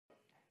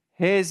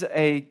Here's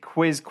a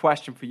quiz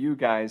question for you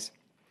guys.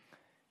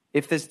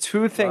 If there's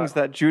two things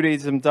that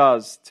Judaism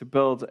does to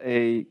build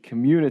a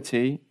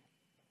community,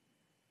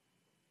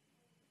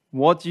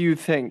 what do you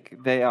think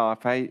they are?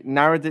 If I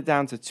narrowed it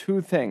down to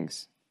two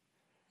things,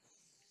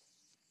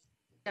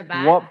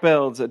 Shabbat. What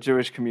builds a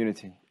Jewish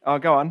community? Oh,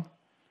 go on.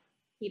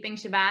 Keeping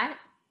Shabbat.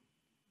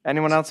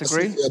 Anyone else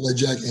agree? Rabbi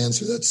Jack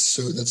answer.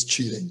 That's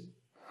cheating.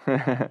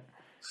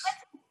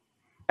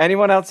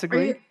 Anyone else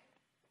agree?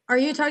 Are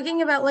you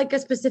talking about like a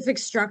specific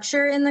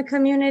structure in the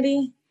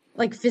community,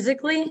 like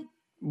physically?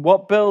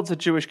 What builds a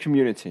Jewish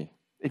community?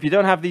 If you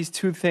don't have these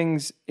two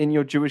things in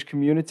your Jewish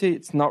community,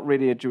 it's not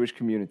really a Jewish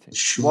community.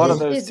 Sure. What are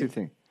those two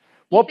things?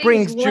 What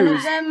brings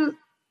Jews?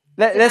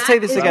 Let's say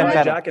this again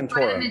better. Jack and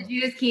Torah. The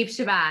Jews keep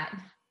Shabbat.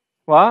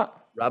 What?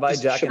 Rabbi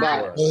Jack and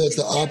Torah. Oh, that's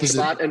the opposite.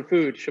 Shabbat and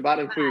food.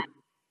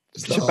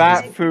 It's the Shabbat,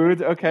 opposite.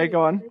 food. Okay,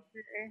 go on.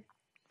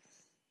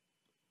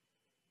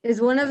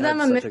 Is one of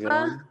them a That's such a good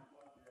mikvah? one.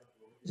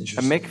 A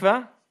Interesting.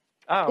 mikveh?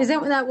 Oh.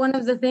 Isn't that one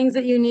of the things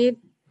that you need?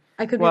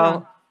 I could be Well,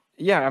 wrong.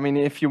 yeah, I mean,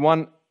 if you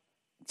want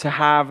to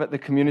have the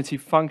community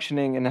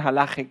functioning in a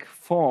halachic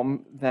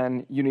form,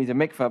 then you need a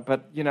mikveh.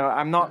 But,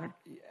 I'm not,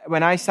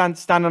 when I stand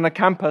on a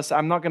campus,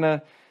 I'm not going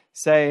to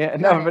say,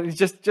 no, but it's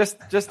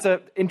just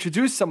to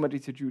introduce somebody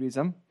to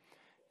Judaism.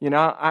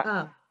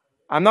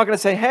 I'm not going to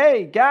say,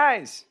 hey,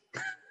 guys,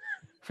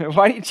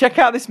 why don't you check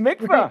out this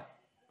mikveh?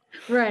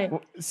 Right.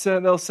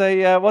 So they'll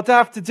say, what do I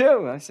have to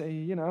do? I say,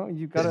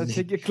 you've got to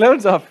take your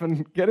clothes off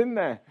and get in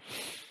there.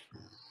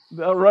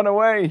 They'll run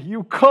away.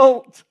 You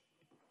cult.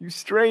 You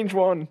strange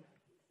one.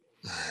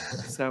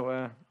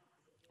 So,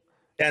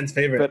 Dan's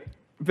favorite.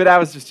 but I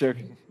was just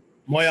joking.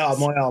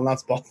 Moyal, not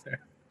sponsor.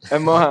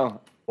 And Mohel.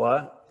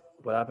 What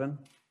happened?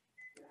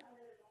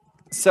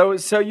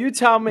 So you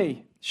tell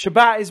me,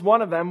 Shabbat is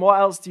one of them. What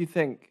else do you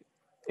think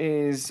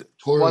is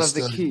Torah one of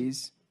the study.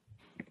 keys?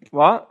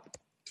 What?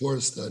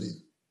 Torah study.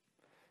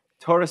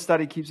 Torah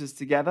study keeps us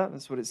together.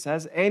 That's what it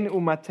says. Ein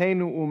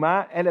umatenu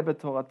uma ele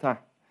b'toratah.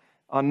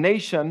 Our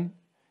nation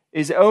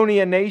is only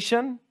a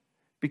nation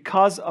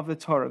because of the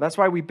Torah. That's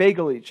why we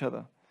bagel each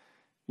other.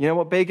 You know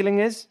what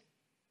bageling is?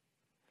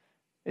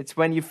 It's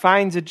when you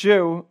find a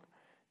Jew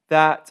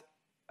that,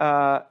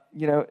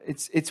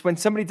 it's when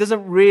somebody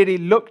doesn't really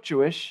look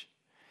Jewish,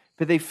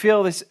 but they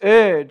feel this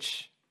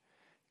urge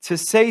to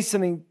say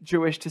something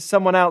Jewish to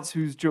someone else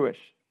who's Jewish.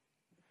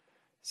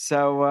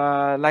 So,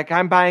 like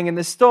I'm buying in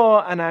the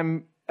store and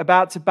I'm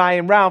about to buy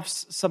in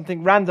Ralph's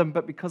something random,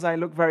 but because I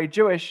look very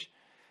Jewish,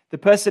 the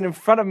person in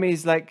front of me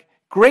is like,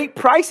 great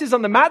prices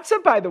on the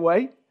matzah, by the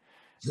way.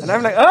 And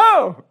I'm like,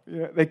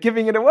 they're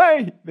giving it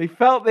away. They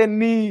felt their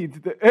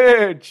need, the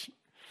urge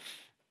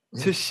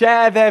to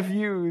share their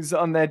views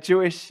on their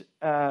Jewish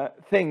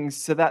things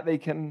so that they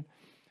can,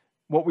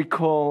 what we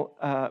call,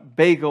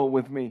 bagel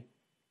with me.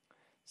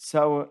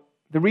 So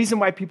the reason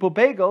why people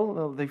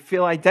bagel, they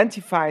feel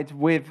identified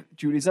with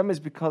Judaism, is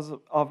because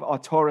of our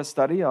Torah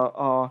study,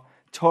 our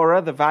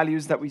Torah, the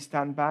values that we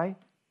stand by.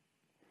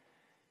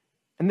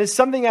 And there's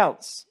something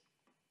else.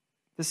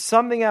 There's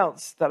something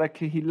else that a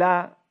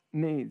kehillah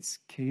needs.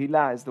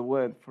 Kehillah is the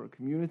word for a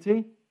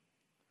community.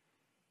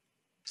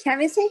 Can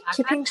we say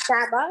keeping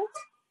Shabbat?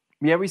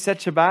 Yeah, we said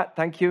Shabbat.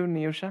 Thank you,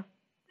 Niusha.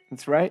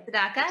 That's right.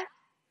 Tzedakah.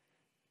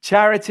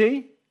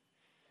 Charity,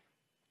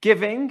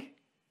 giving.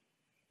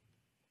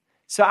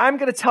 So I'm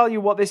going to tell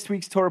you what this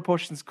week's Torah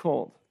portion is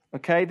called.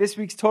 Okay, this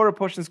week's Torah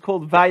portion is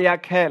called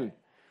Vayakhel.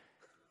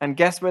 And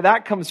guess where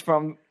that comes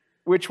from?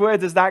 Which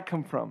word does that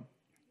come from?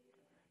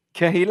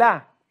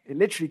 Kehillah. It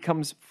literally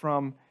comes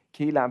from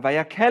Kehillah.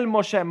 Vayakhel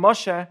Moshe.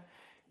 Moshe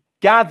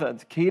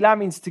gathered. Kehillah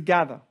means to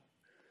gather.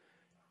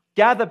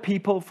 Gather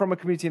people from a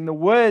community. And the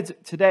word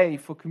today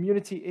for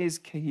community is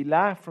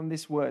Kehillah, from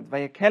this word.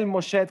 Vayakhel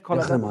Moshe et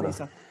kol adam bnei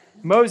Israel.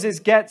 Moses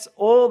gets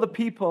all the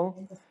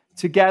people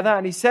together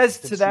and he says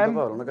to them,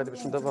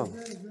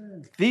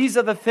 these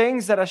are the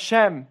things that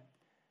Hashem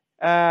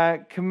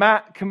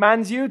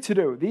commands you to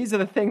do. These are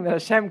the things that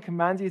Hashem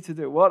commands you to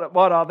do.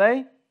 What are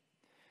they?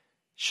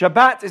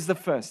 Shabbat is the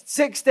first.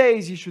 6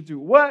 days you should do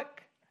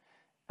work.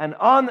 And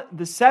on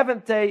the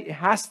seventh day, it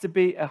has to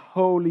be a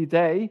holy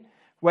day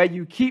where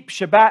you keep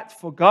Shabbat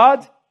for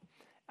God.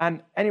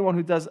 And anyone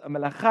who does a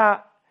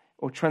melacha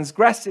or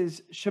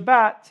transgresses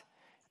Shabbat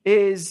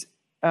is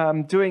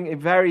doing a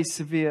very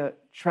severe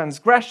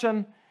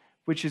transgression,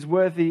 which is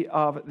worthy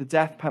of the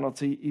death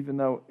penalty, even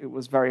though it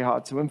was very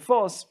hard to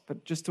enforce.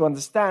 But just to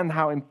understand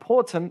how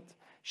important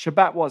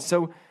Shabbat was.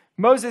 So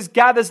Moses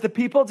gathers the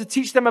people to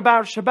teach them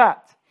about Shabbat.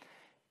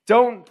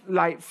 Don't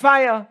light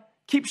fire,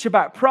 keep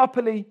Shabbat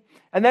properly.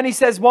 And then he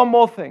says one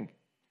more thing.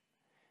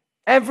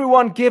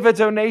 Everyone give a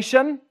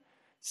donation.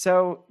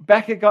 So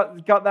Becca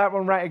got that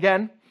one right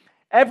again.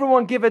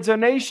 Everyone give a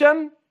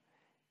donation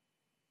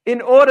in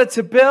order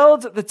to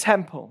build the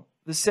temple,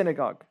 the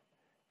synagogue.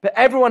 But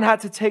everyone had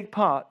to take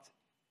part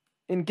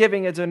in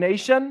giving a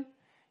donation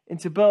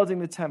into building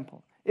the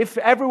temple. If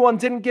everyone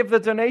didn't give the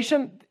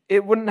donation,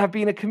 it wouldn't have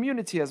been a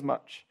community as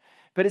much.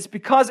 But it's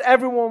because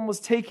everyone was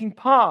taking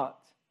part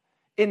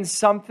in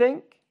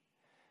something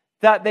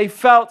that they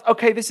felt,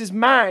 okay, this is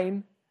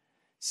mine,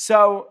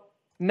 so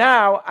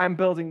now I'm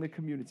building the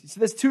community. So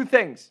there's two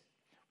things.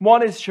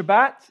 One is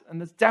Shabbat,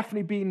 and that's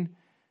definitely been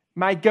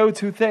my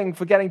go-to thing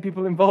for getting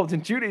people involved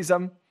in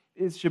Judaism,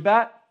 is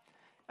Shabbat.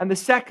 And the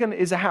second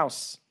is a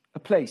house, a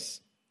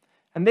place.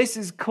 And this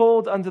is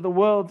called under the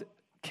word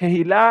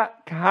Kehillah,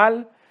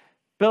 Kahal,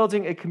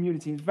 building a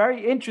community. It's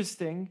very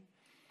interesting.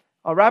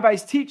 Our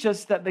rabbis teach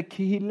us that the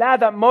Kehillah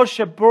that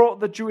Moshe brought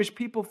the Jewish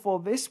people for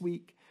this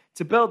week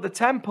to build the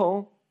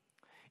temple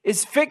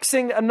is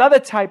fixing another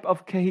type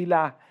of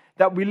Kehillah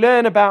that we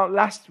learned about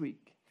last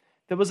week.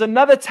 There was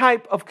another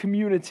type of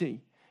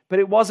community, but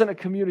it wasn't a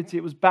community,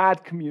 it was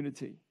bad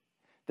community.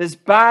 There's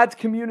bad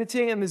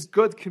community and there's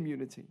good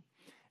community.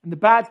 And the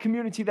bad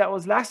community that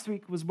was last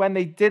week was when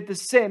they did the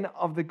sin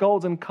of the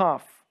golden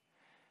calf.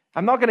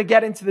 I'm not going to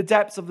get into the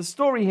depths of the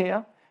story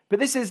here, but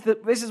this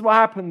is what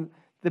happened.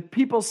 The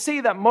people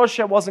see that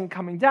Moshe wasn't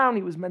coming down.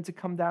 He was meant to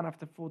come down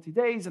after 40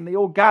 days, and they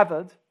all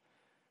gathered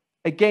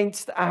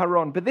against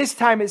Aharon. But this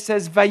time it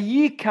says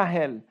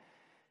Vayakhel,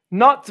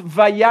 not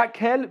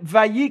Vayakhel,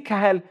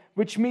 Vayakhel,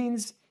 which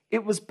means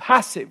it was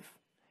passive.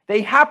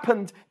 They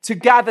happened to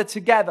gather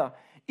together,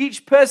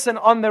 each person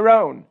on their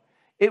own.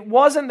 It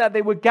wasn't that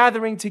they were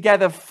gathering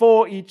together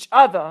for each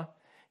other.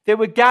 They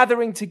were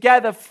gathering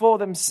together for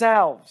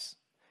themselves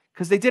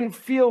because they didn't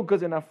feel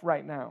good enough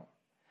right now.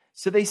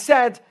 So they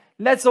said,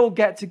 let's all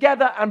get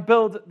together and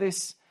build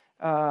this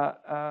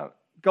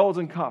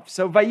golden calf.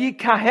 So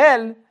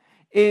Vayakhel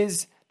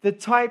is the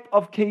type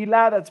of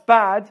Kehillah that's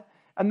bad,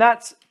 and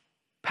that's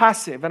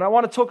passive. And I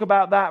want to talk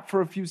about that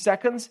for a few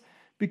seconds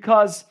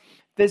because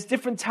there's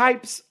different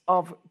types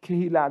of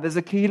Kehillah. There's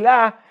a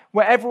Kehillah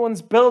where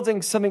everyone's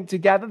building something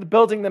together, they're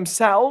building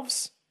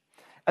themselves.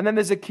 And then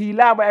there's a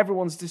Kehillah where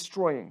everyone's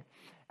destroying.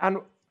 And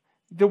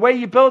the way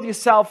you build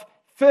yourself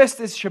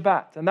first is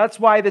Shabbat. And that's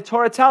why the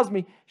Torah tells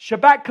me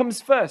Shabbat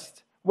comes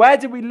first. Where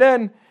did we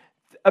learn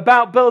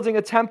about building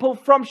a temple?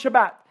 From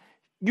Shabbat.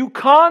 You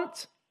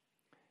can't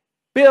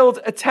build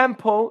a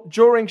temple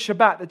during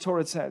Shabbat, the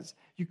Torah says.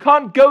 You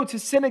can't go to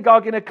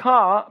synagogue in a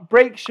car,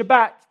 break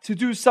Shabbat to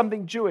do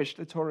something Jewish,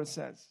 the Torah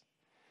says.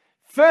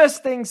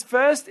 First things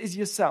first is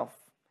yourself.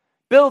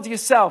 Build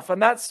yourself,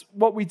 and that's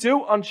what we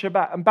do on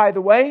Shabbat. And by the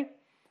way,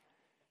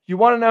 you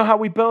want to know how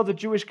we build a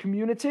Jewish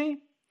community?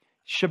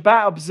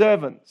 Shabbat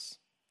observance.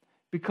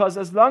 Because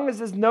as long as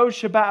there's no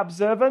Shabbat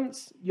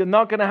observance, you're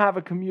not going to have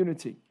a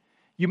community.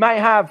 You might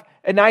have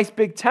a nice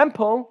big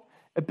temple,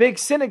 a big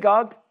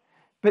synagogue,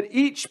 but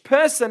each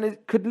person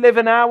could live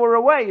an hour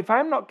away. If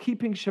I'm not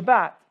keeping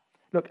Shabbat,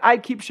 look, I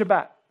keep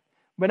Shabbat.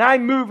 When I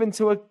move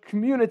into a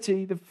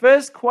community, the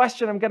first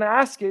question I'm going to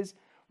ask is,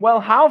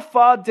 well, how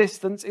far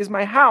distance is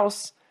my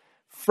house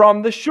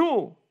from the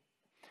shul?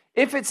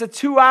 If it's a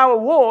 2-hour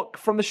walk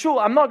from the shul,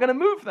 I'm not going to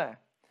move there.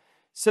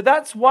 So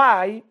that's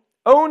why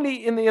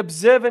only in the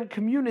observant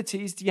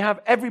communities do you have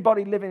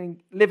everybody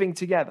living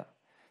together.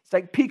 It's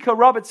like Pico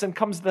Robertson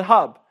comes the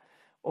hub,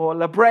 or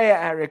La Brea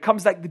area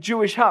comes like the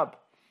Jewish hub.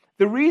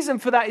 The reason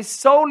for that is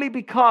solely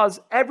because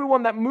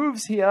everyone that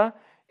moves here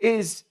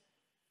is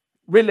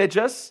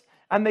religious,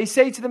 and they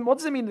say to them, what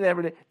does it mean they're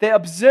religious? They're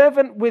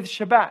observant with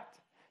Shabbat.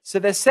 So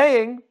they're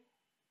saying,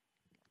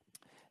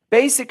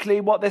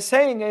 basically what they're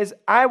saying is,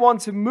 I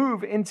want to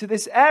move into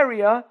this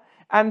area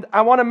and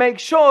I want to make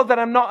sure that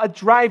I'm not a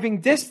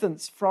driving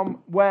distance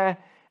from where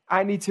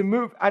I need to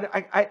move.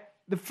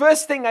 The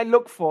first thing I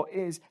look for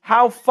is,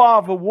 how far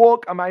of a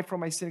walk am I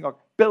from my synagogue?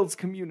 Builds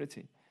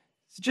community.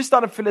 It's just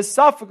on a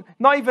philosophical,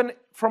 not even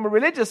from a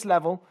religious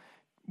level.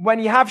 When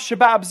you have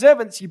Shabbat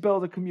observance, you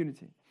build a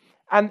community.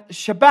 And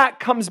Shabbat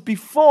comes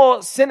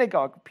before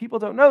synagogue. People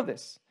don't know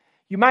this.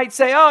 You might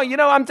say, oh,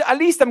 at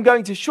least I'm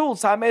going to shul,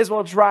 so I may as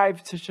well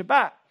drive to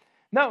Shabbat.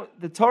 No,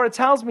 the Torah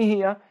tells me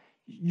here,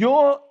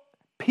 your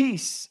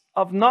peace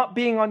of not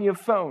being on your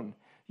phone,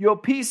 your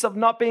peace of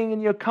not being in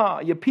your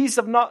car, your peace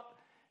of not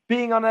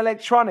being on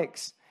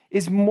electronics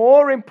is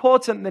more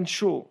important than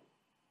shul.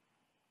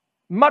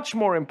 Much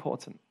more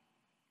important.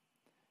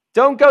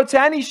 Don't go to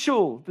any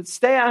shul, but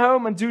stay at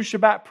home and do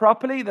Shabbat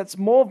properly. That's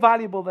more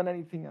valuable than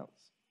anything else.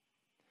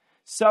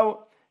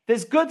 So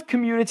there's good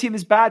community,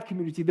 there's bad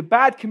community. The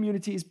bad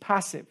community is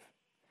passive.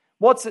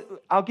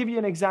 I'll give you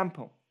an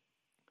example.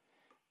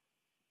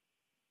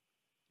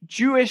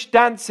 Jewish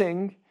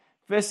dancing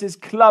versus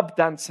club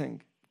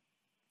dancing.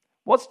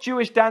 What's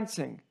Jewish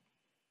dancing?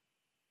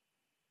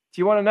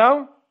 Do you want to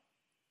know?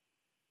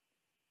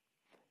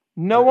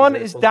 No one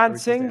is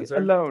dancing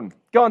alone.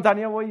 Go on,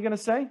 Daniel, what are you going to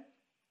say?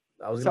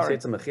 I was going to say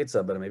it's a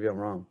mechitza, but maybe I'm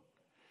wrong.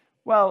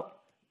 Well,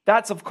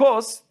 that's, of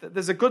course,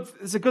 there's a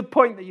good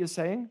point that you're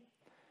saying,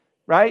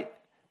 right?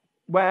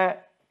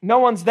 Where no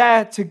one's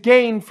there to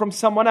gain from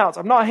someone else.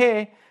 I'm not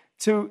here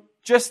to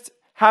just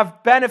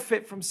have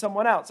benefit from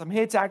someone else. I'm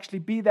here to actually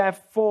be there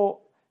for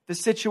the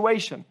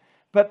situation.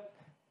 But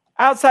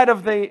outside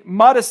of the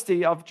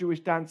modesty of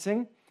Jewish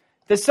dancing,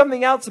 there's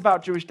something else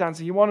about Jewish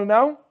dancing. You want to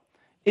know?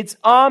 It's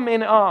arm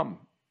in arm.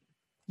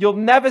 You'll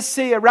never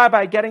see a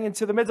rabbi getting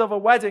into the middle of a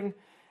wedding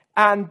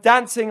and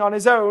dancing on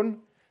his own.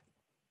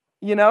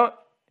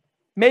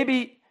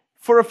 Maybe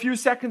for a few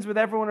seconds with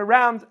everyone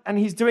around, and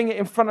he's doing it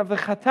in front of the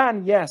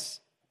Khatan, yes.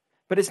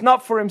 But it's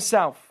not for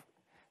himself.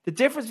 The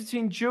difference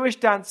between Jewish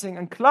dancing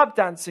and club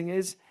dancing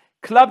is,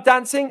 club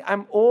dancing,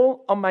 I'm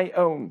all on my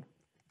own.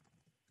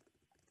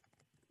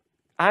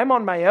 I'm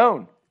on my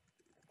own.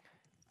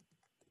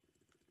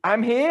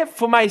 I'm here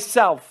for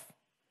myself.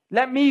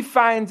 Let me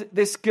find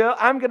this girl.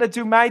 I'm going to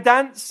do my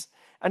dance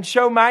and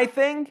show my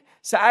thing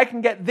so I can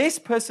get this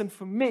person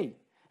for me.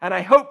 And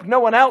I hope no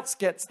one else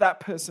gets that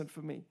person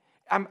for me.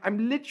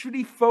 I'm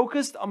literally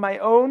focused on my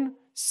own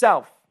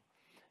self.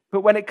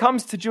 But when it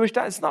comes to Jewish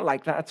dance, it's not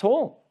like that at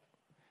all.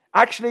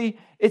 Actually,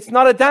 it's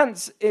not a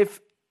dance if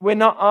we're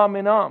not arm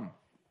in arm.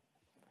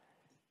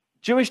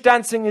 Jewish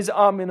dancing is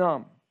arm in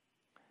arm.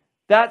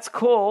 That's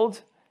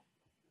called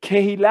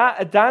kehillah,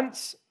 a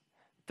dance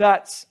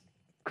that's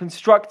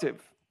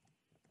constructive,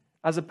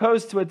 as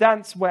opposed to a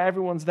dance where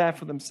everyone's there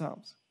for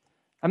themselves.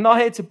 I'm not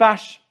here to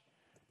bash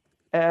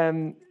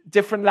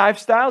different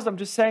lifestyles. I'm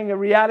just saying a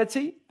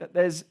reality that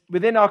there's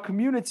within our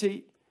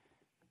community,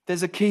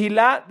 there's a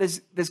kehillah,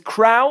 there's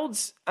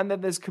crowds, and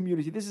then there's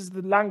community. This is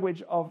the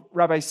language of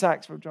Rabbi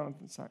Sachs, Rabbi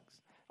Jonathan Sachs,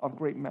 of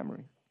great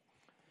memory.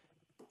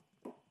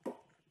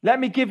 Let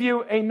me give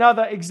you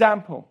another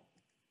example.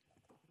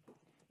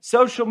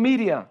 Social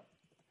media.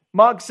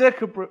 Mark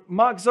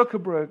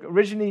Zuckerberg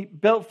originally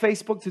built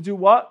Facebook to do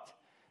what?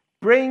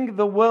 Bring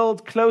the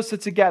world closer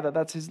together.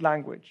 That's his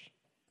language.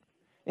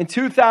 In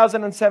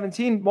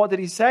 2017, what did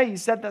he say? He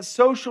said that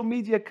social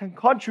media can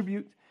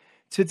contribute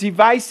to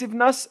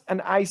divisiveness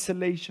and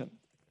isolation.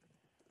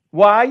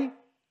 Why?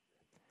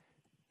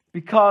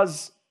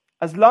 Because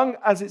as long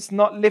as it's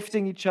not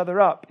lifting each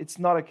other up, it's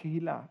not a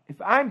kehillah.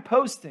 If I'm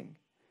posting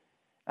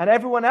and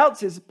everyone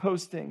else is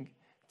posting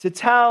to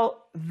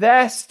tell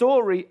their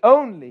story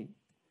only,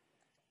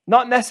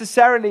 not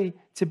necessarily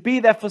to be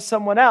there for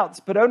someone else,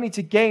 but only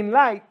to gain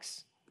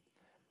likes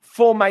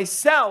for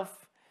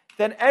myself,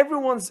 then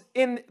everyone's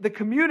in the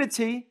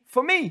community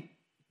for me.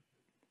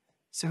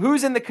 So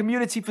who's in the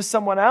community for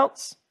someone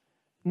else?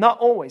 Not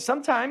always.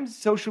 Sometimes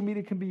social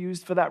media can be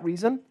used for that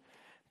reason.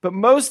 But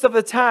most of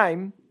the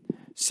time,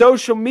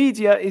 social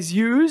media is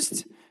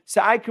used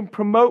so I can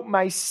promote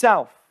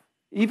myself.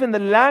 Even the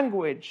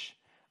language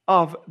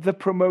of the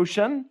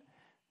promotion,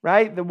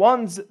 right?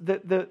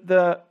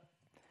 The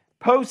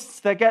posts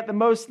that get the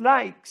most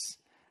likes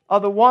are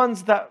the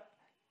ones that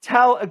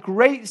tell a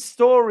great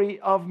story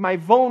of my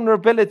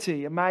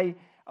vulnerability, of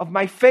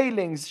my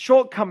failings,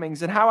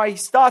 shortcomings, and how I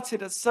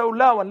started at so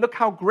low, and look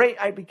how great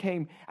I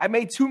became. I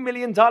made $2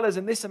 million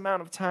in this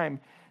amount of time.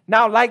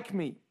 Now like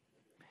me.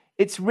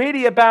 It's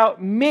really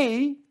about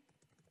me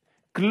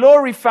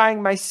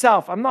glorifying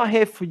myself. I'm not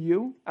here for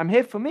you. I'm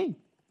here for me.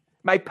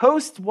 My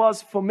post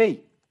was for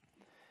me.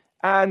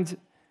 And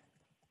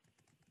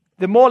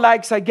the more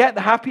likes I get,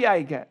 the happier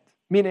I get.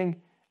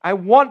 Meaning, I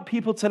want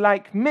people to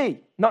like me,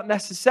 not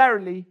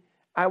necessarily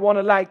I want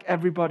to like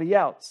everybody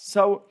else.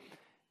 So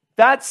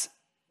that's,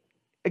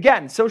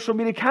 again, social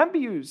media can be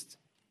used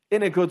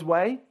in a good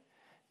way,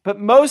 but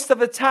most of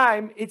the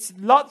time it's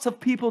lots of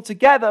people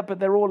together, but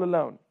they're all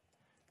alone.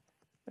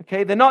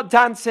 Okay, they're not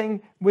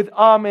dancing with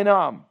arm in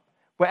arm,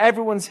 where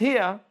everyone's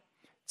here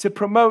to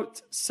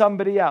promote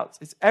somebody else.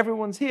 It's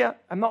everyone's here.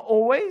 I'm not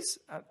always,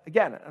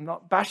 again, I'm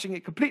not bashing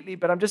it completely,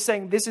 but I'm just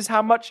saying this is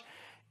how much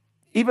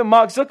even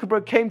Mark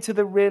Zuckerberg came to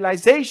the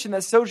realization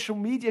that social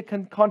media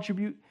can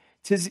contribute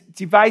to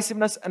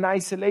divisiveness and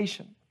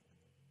isolation.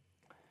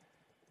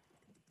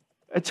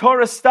 A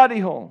Torah study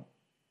hall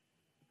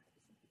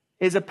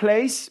is a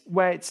place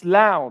where it's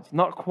loud,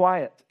 not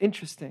quiet.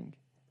 Interesting.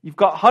 You've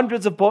got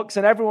hundreds of books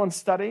and everyone's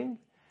studying,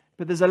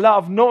 but there's a lot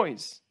of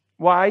noise.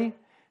 Why?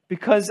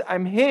 Because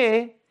I'm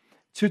here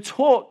to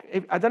talk.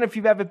 I don't know if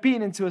you've ever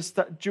been into a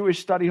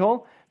Jewish study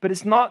hall, but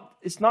it's not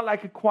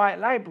like a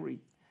quiet library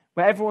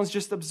where everyone's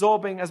just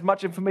absorbing as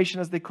much information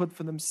as they could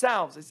for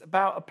themselves. It's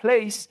about a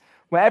place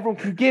where everyone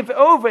can give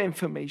over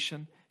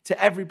information to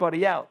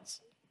everybody else.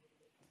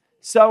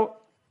 So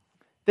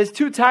there's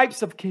two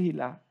types of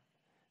kehillah.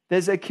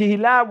 There's a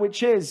kehillah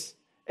which is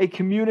a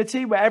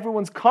community where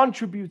everyone's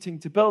contributing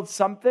to build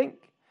something.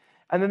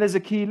 And then there's a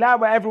kehillah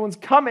where everyone's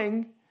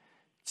coming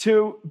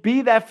to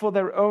be there for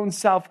their own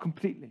self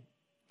completely.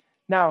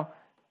 Now,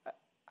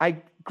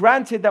 I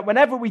granted that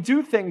whenever we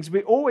do things,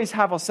 we always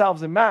have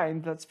ourselves in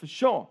mind, that's for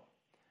sure.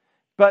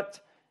 But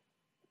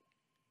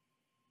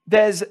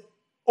there's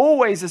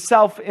always a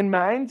self in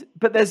mind,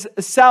 but there's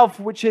a self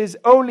which is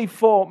only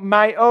for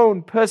my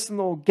own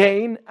personal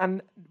gain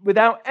and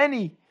without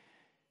any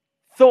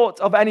thought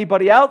of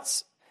anybody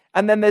else.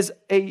 And then there's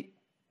a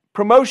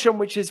promotion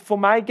which is for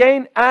my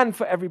gain and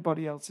for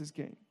everybody else's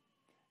gain.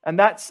 And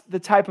that's the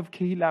type of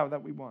kehillah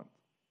that we want.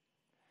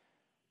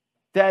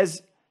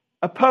 There's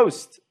a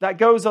post that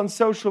goes on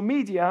social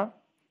media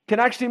can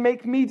actually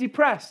make me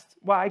depressed.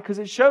 Why? Because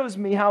it shows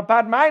me how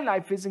bad my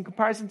life is in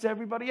comparison to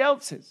everybody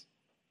else's.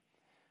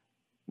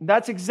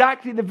 That's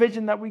exactly the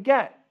vision that we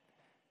get.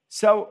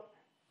 So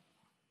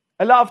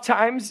a lot of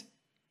times,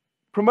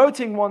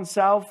 promoting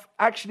oneself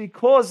actually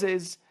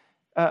causes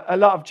a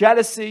lot of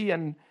jealousy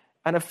and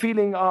a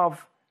feeling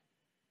of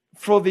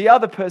for the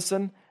other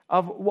person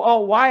of,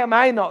 oh, why am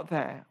I not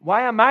there?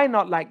 Why am I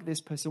not like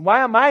this person? Why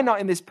am I not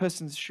in this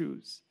person's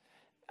shoes?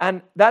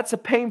 And that's a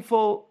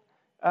painful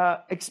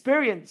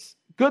experience.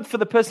 Good for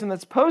the person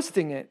that's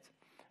posting it,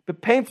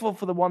 but painful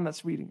for the one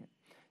that's reading it.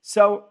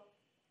 So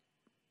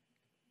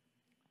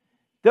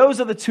those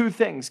are the two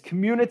things,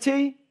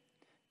 community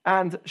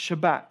and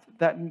Shabbat,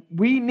 that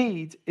we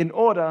need in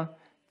order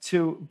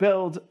to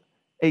build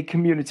a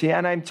community.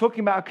 And I'm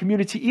talking about a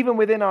community even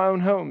within our own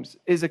homes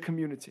is a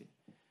community.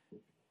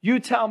 You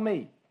tell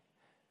me,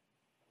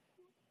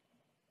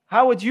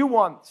 how would you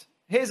want?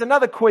 Here's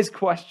another quiz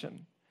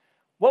question.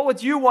 What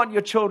would you want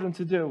your children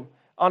to do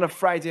on a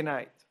Friday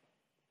night?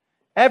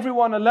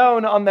 Everyone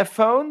alone on their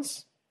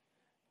phones,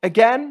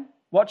 again,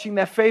 watching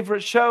their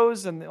favorite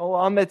shows and all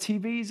on their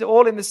TVs,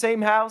 all in the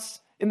same house,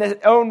 in their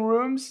own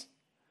rooms?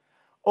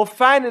 Or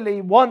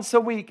finally, once a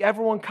week,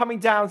 everyone coming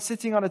down,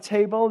 sitting on a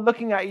table,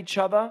 looking at each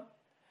other,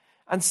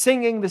 and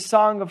singing the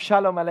song of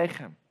Shalom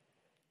Aleichem.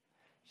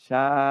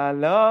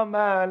 Shalom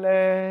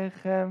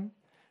Aleichem.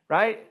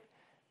 Right?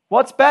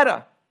 What's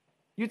better?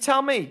 You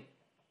tell me.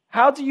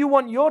 How do you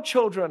want your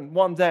children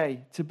one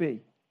day to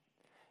be?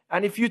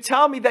 And if you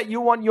tell me that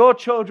you want your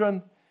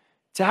children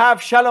to have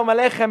Shalom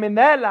Aleichem in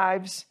their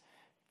lives,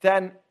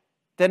 then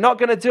they're not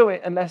going to do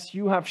it unless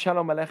you have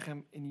Shalom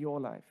Aleichem in your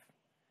life.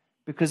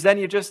 Because then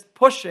you're just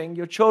pushing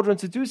your children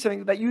to do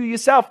something that you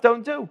yourself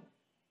don't do.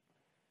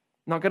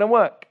 Not going to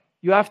work.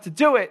 You have to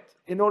do it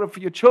in order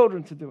for your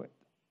children to do it.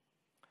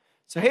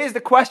 So here's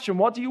the question.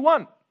 What do you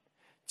want?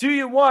 Do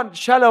you want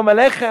Shalom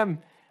Aleichem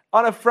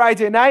on a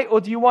Friday night,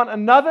 or do you want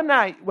another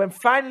night when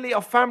finally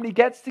our family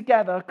gets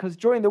together? Because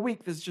during the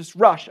week there's just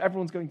rush.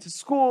 Everyone's going to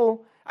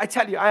school. I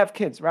tell you, I have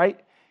kids, right?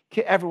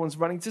 Everyone's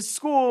running to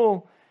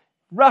school.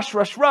 Rush,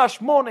 rush, rush.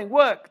 Morning,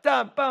 work,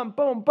 done, bam,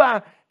 boom,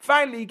 bam.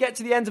 Finally, you get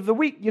to the end of the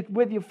week, you're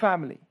with your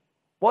family.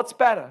 What's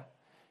better?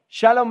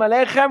 Shalom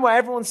Aleichem, where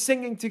everyone's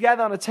singing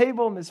together on a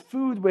table and there's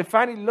food. We're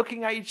finally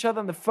looking at each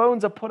other and the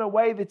phones are put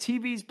away. The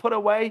TV's put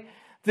away.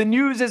 The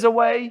news is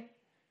away.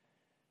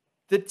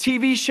 The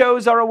TV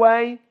shows are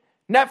away.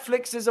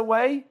 Netflix is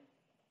away.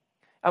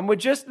 And we're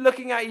just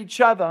looking at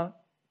each other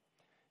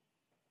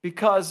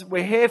because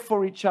we're here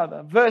for each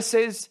other.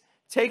 Versus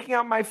taking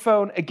out my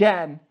phone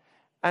again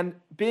and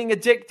being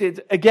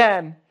addicted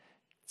again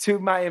to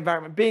my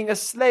environment. Being a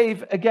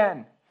slave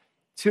again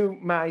to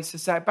my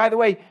society. By the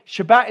way,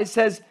 Shabbat, it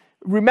says,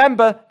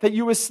 remember that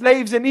you were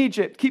slaves in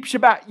Egypt. Keep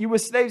Shabbat. You were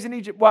slaves in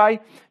Egypt. Why?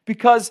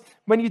 Because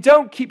when you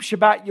don't keep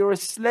Shabbat, you're a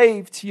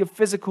slave to your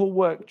physical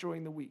work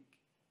during the week.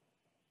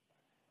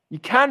 You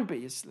can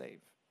be a slave.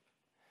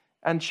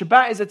 And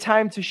Shabbat is a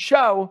time to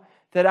show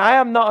that I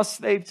am not a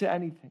slave to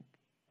anything.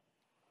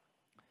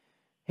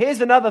 Here's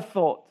another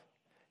thought.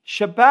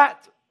 Shabbat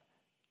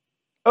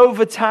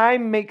over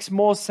time makes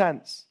more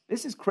sense.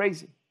 This is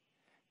crazy.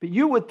 But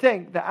you would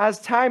think that as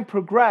time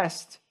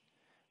progressed,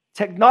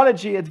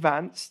 technology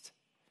advanced,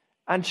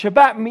 and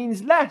Shabbat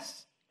means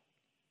less.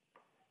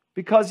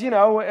 Because,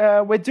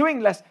 we're doing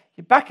less.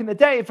 Back in the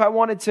day, if I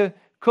wanted to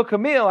cook a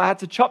meal, I had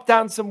to chop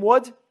down some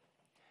wood.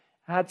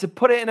 I had to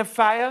put it in a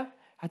fire.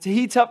 I had to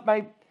heat up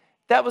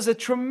that was a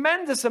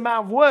tremendous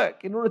amount of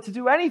work in order to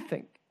do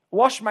anything.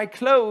 Wash my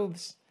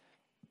clothes.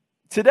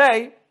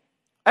 Today,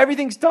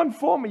 everything's done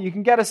for me. You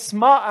can get a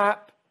smart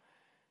app,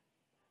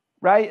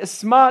 right? A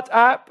smart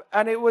app,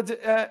 and it would,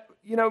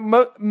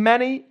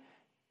 many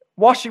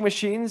washing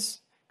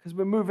machines, because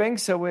we're moving,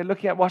 so we're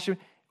looking at washing,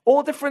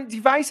 all different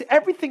devices.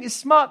 Everything is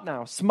smart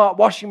now. Smart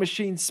washing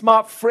machine,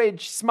 smart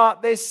fridge,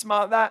 smart this,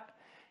 smart that.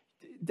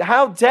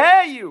 How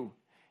dare you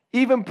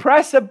even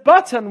press a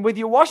button with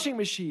your washing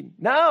machine?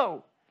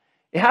 No.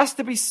 It has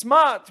to be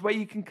smart, where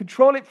you can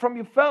control it from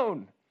your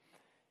phone,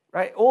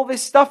 right? All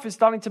this stuff is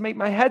starting to make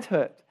my head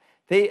hurt.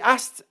 They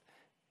asked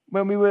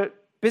when we were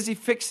busy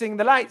fixing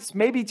the lights,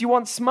 maybe do you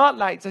want smart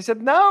lights? I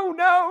said,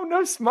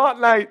 no smart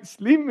lights.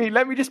 Leave me.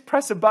 Let me just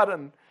press a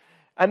button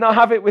and not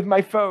have it with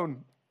my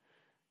phone.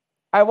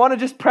 I want to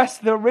just press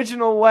the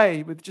original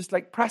way with just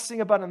like pressing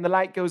a button, the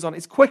light goes on.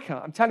 It's quicker.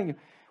 I'm telling you.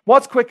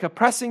 What's quicker?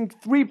 Pressing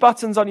 3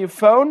 buttons on your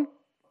phone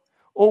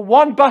or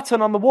 1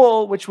 button on the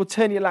wall, which will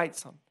turn your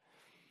lights on.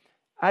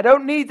 I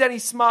don't need any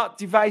smart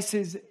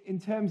devices in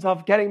terms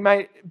of getting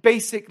my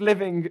basic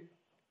living,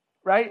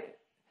 right?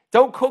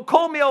 Don't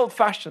call me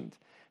old-fashioned.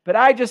 But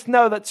I just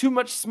know that too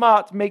much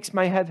smart makes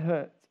my head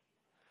hurt.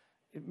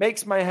 It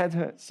makes my head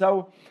hurt.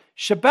 So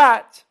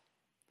Shabbat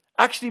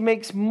actually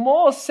makes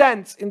more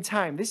sense in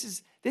time.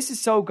 This is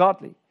so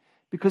godly.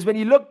 Because when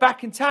you look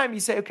back in time, you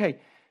say, okay,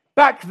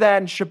 back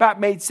then Shabbat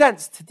made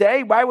sense.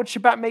 Today, why would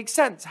Shabbat make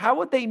sense? How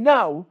would they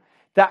know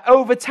that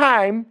over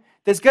time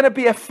there's going to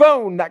be a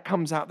phone that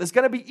comes out? There's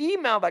going to be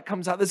email that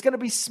comes out. There's going to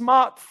be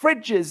smart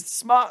fridges,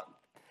 smart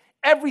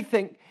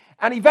everything.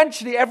 And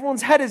eventually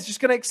everyone's head is just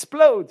going to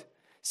explode.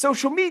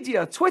 Social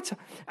media, Twitter.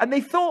 And they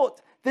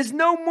thought there's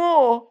no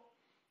more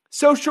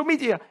social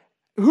media.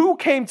 Who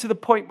came to the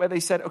point where they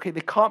said, okay,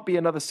 there can't be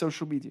another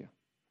social media?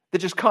 There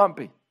just can't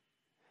be.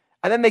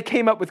 And then they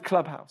came up with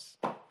Clubhouse.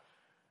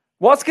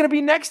 What's going to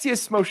be next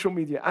year's social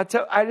media?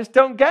 I just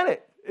don't get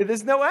it.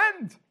 There's no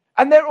end.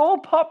 And they're all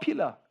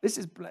popular.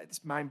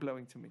 It's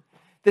mind-blowing to me.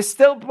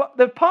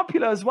 They're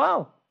popular as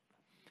well.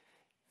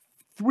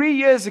 3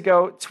 years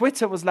ago,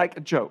 Twitter was like a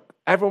joke.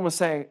 Everyone was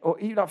saying, or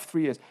even not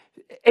 3 years,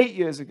 8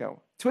 years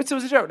ago, Twitter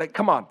was a joke. Like,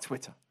 come on,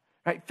 Twitter.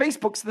 Right?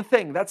 Facebook's the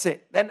thing. That's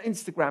it. Then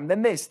Instagram,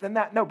 then this, then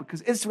that. No,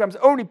 because Instagram's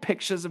only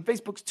pictures and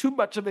Facebook's too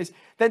much of this.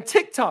 Then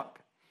TikTok.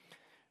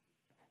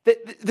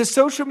 The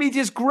social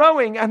media is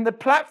growing and the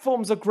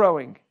platforms are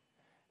growing.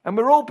 And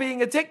we're all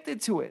being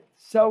addicted to it.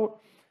 So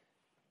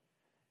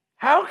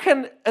how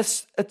can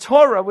a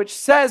Torah which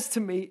says to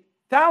me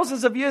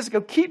thousands of years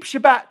ago, keep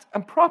Shabbat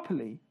and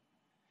properly,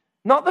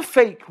 not the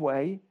fake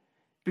way,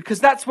 because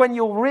that's when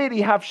you'll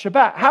really have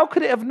Shabbat. How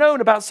could it have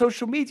known about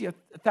social media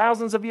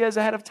thousands of years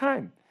ahead of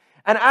time?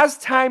 And as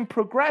time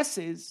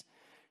progresses,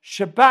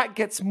 Shabbat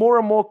gets more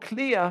and more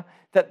clear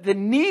that the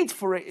need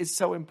for it is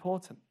so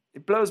important.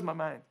 It blows my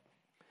mind.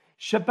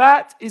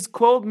 Shabbat is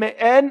called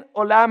Me'en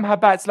Olam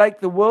Haba. It's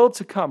like the world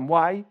to come.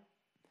 Why?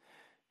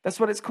 That's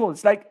what it's called.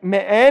 It's like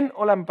Me'en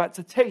Olam Haba. It's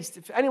a taste.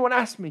 If anyone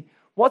asks me,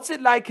 what's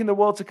it like in the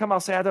world to come? I'll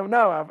say, I don't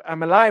know.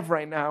 I'm alive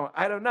right now.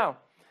 I don't know.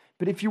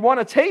 But if you want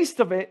a taste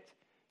of it,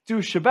 do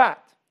Shabbat.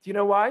 Do you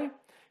know why?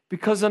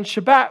 Because on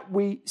Shabbat,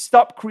 we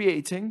stop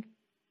creating.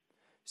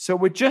 So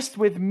we're just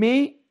with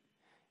me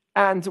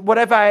and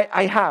whatever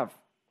I have.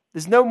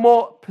 There's no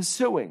more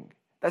pursuing.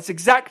 That's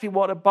exactly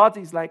what a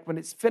body's like when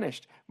it's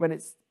finished, when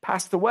it's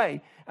passed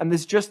away. And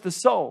there's just the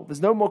soul.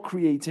 There's no more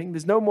creating.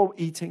 There's no more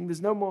eating.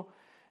 There's no more...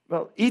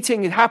 Well,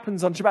 eating, it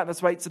happens on Shabbat.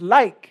 That's why it's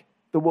like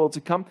the world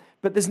to come.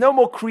 But there's no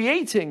more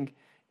creating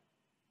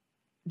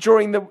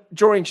during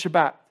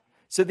Shabbat.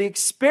 So the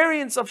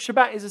experience of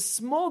Shabbat is a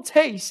small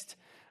taste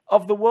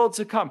of the world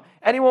to come.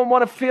 Anyone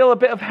want to feel a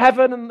bit of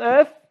heaven and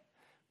earth?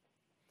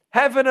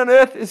 Heaven and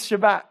earth is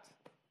Shabbat.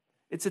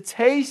 It's a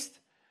taste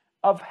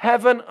of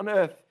heaven and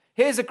earth.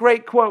 Here's a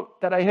great quote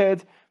that I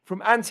heard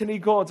from Anthony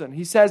Gordon.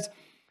 He says,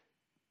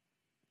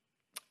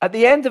 at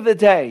the end of the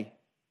day,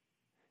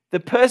 the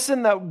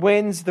person that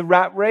wins the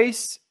rat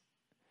race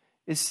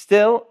is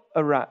still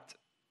a rat.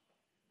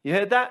 You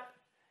heard that?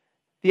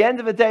 At the end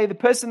of the day, the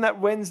person that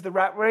wins the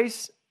rat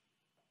race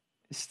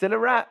is still a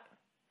rat.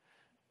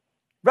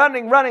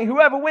 Running,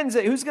 whoever wins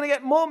it, who's going to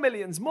get more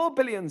millions, more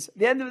billions? At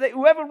the end of the day,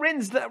 whoever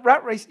wins that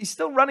rat race, he's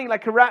still running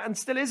like a rat and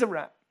still is a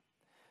rat.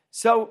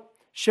 So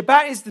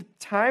Shabbat is the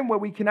time where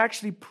we can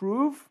actually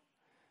prove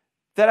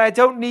that I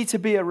don't need to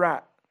be a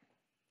rat.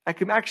 I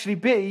can actually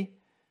be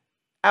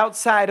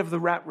outside of the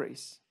rat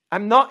race.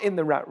 I'm not in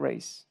the rat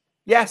race.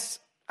 Yes,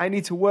 I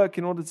need to work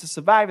in order to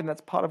survive, and that's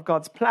part of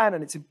God's plan,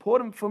 and it's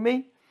important for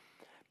me.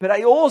 But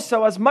I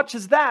also, as much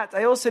as that,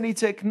 I also need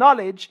to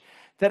acknowledge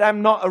that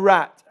I'm not a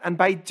rat. And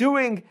by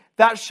doing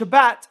that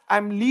Shabbat,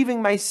 I'm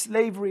leaving my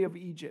slavery of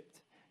Egypt.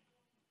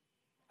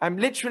 I'm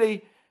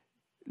literally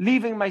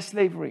leaving my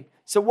slavery.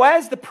 So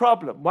where's the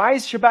problem? Why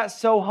is Shabbat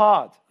so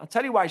hard? I'll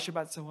tell you why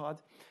Shabbat's so hard.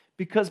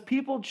 Because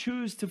people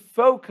choose to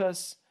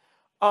focus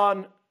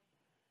on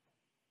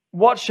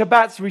what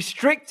Shabbat's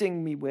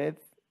restricting me with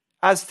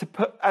as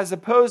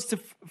opposed to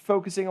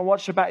focusing on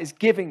what Shabbat is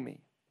giving me.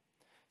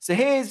 So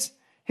here's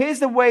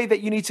the way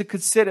that you need to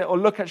consider or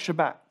look at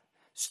Shabbat.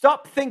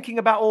 Stop thinking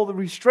about all the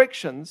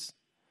restrictions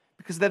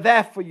because they're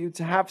there for you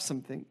to have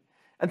something.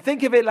 And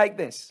think of it like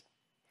this.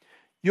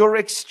 You're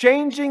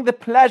exchanging the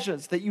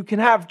pleasures that you can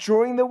have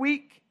during the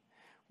week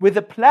with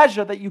the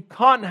pleasure that you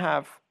can't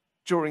have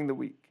during the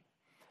week.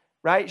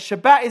 Right?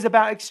 Shabbat is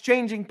about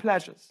exchanging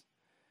pleasures.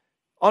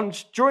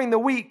 During the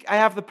week, I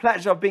have the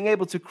pleasure of being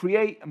able to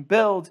create and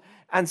build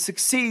and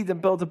succeed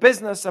and build a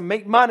business and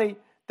make money.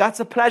 That's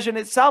a pleasure in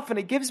itself, and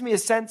it gives me a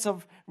sense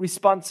of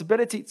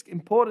responsibility. It's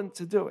important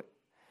to do it.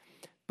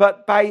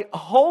 But by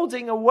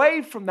holding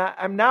away from that,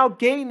 I'm now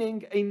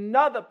gaining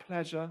another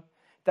pleasure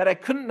that I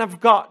couldn't have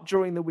got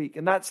during the week,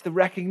 and that's the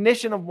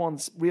recognition of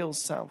one's real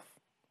self.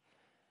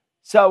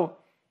 So,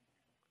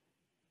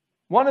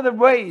 one of the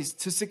ways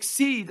to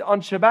succeed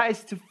on Shabbat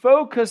is to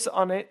focus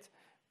on it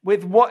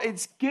with what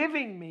it's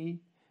giving me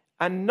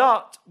and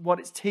not what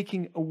it's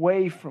taking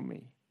away from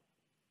me.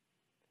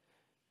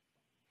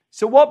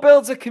 So what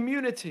builds a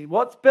community?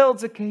 What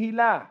builds a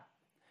kehillah?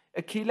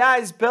 A kehillah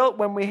is built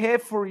when we're here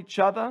for each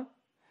other.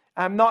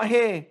 I'm not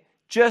here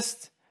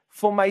just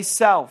for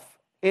myself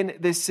in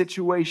this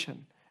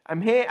situation.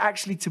 I'm here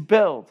actually to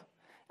build.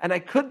 And I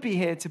could be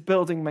here to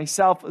building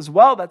myself as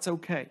well. That's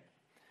okay.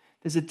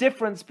 There's a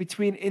difference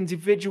between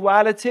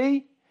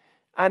individuality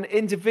and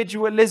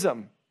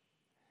individualism.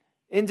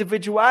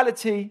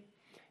 Individuality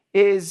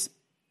is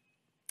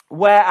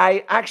where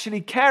I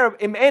actually care.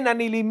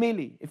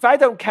 If I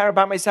don't care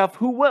about myself,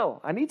 who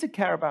will? I need to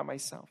care about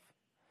myself.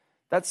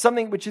 That's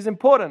something which is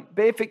important.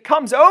 But if it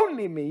comes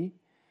only me,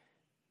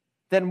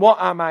 then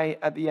what am I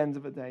at the end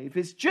of the day? If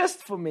it's just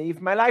for me, if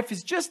my life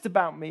is just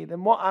about me,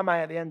 then what am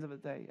I at the end of the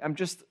day? I'm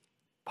just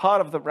part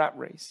of the rat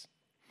race.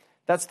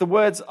 That's the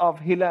words of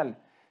Hillel.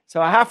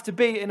 So I have to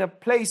be in a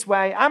place where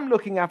I am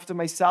looking after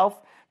myself,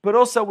 but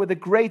also with a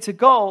greater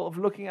goal of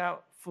looking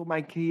out for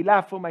my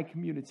kehillah, for my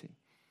community.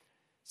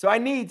 So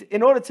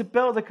in order to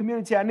build a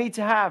community, I need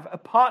to have a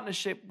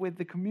partnership with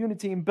the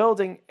community in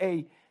building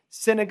a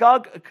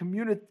synagogue, a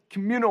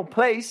communal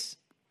place,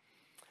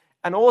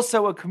 and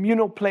also a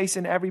communal place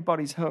in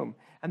everybody's home.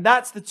 And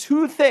that's the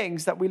two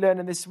things that we learn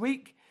in this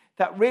week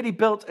that really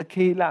built a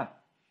kehillah.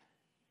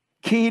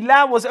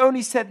 Kehillah was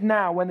only said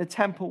now when the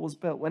temple was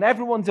built, when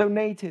everyone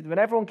donated, when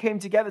everyone came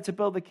together to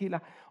build the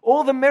kehillah.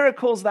 All the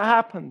miracles that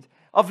happened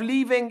of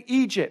leaving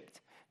Egypt,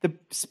 the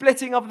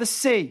splitting of the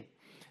sea,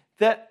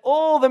 that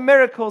all the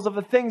miracles of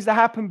the things that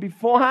happened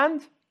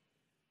beforehand,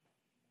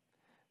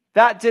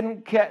 that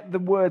didn't get the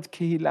word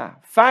kehillah.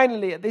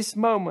 Finally, at this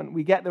moment,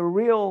 we get the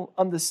real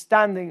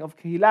understanding of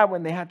kehillah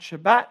when they had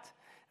Shabbat,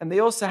 and they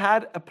also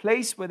had a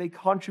place where they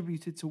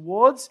contributed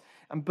towards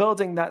and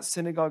building that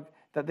synagogue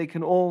that they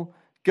can all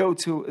go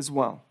to as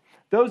well.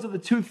 Those are the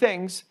two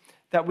things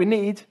that we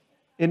need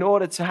in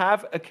order to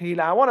have a kehillah.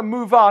 I want to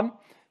move on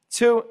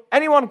to,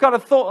 anyone got a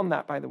thought on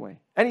that, by the way?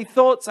 Any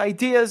thoughts,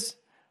 ideas,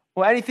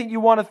 or anything you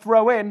want to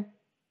throw in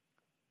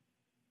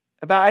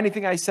about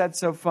anything I said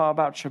so far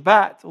about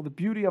Shabbat or the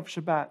beauty of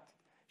Shabbat,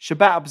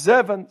 Shabbat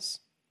observance?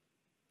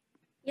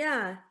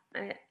 Yeah,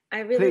 I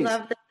really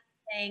love the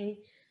thing.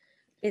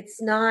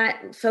 It's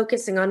not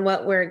focusing on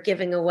what we're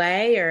giving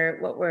away or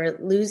what we're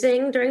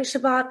losing during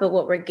Shabbat, but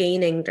what we're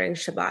gaining during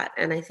Shabbat.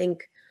 And I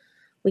think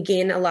we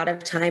gain a lot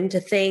of time to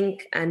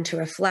think and to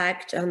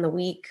reflect on the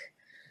week.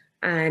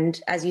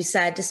 And as you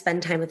said, to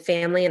spend time with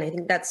family. And I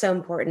think that's so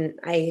important.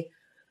 I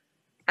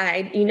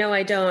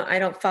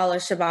don't follow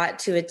Shabbat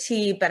to a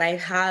T, but I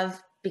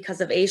have, because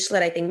of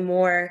Aishlet, I think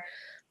more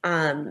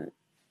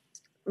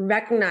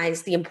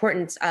recognize the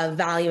importance of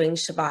valuing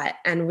Shabbat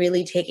and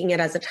really taking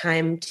it as a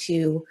time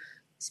to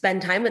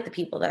spend time with the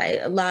people that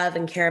I love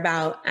and care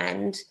about.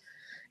 And,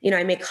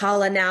 I make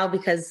challah now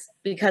because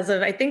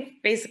of, I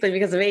think basically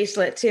because of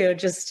Aishlet too,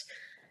 just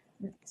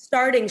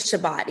starting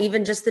Shabbat,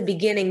 even just the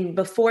beginning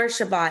before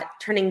Shabbat,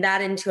 turning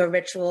that into a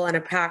ritual and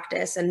a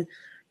practice and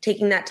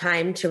taking that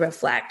time to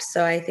reflect.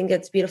 So I think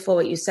it's beautiful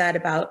what you said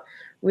about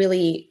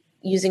really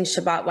using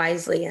Shabbat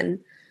wisely and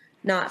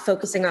not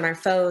focusing on our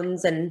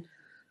phones and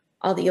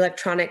all the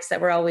electronics that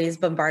we're always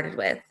bombarded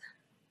with.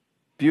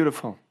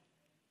 Beautiful.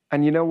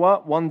 And you know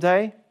what? One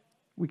day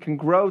we can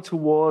grow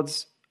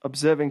towards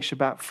observing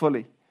Shabbat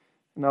fully.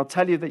 And I'll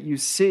tell you that you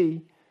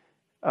see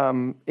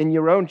in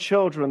your own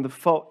children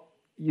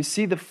you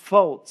see the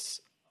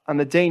faults and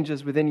the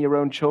dangers within your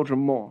own children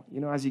more.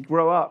 As you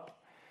grow up,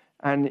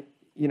 and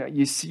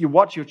you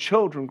watch your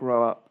children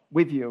grow up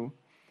with you,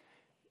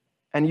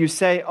 and you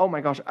say, "Oh my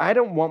gosh, I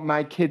don't want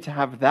my kid to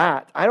have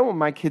that. I don't want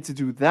my kid to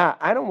do that.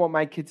 I don't want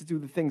my kid to do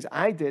the things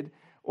I did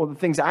or the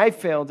things I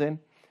failed in."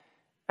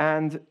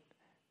 And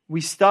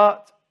we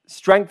start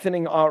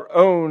strengthening our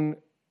own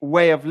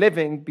way of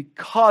living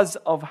because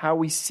of how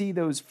we see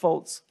those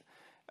faults.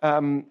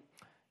 They're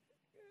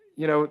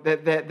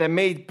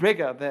made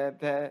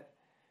bigger.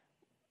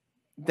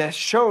 They're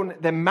shown,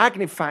 they're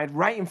magnified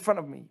right in front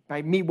of me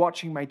by me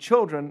watching my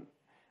children.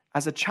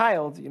 As a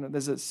child,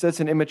 there's a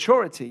certain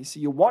immaturity. So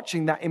you're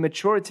watching that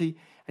immaturity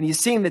and you're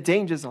seeing the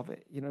dangers of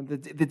it.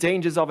 The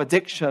dangers of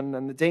addiction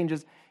and the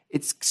dangers.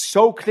 It's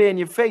so clear in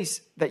your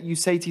face that you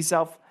say to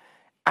yourself,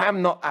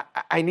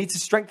 I need to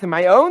strengthen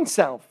my own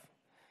self.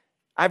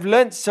 I've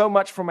learned so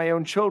much from my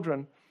own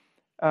children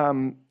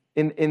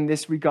in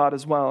this regard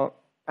as well.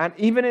 And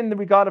even in the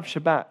regard of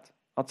Shabbat,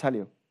 I'll tell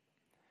you.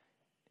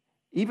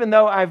 Even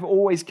though I've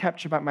always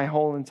kept Shabbat my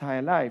whole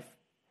entire life,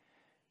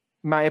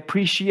 my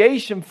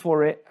appreciation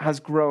for it has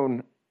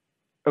grown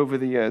over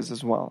the years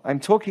as well. I'm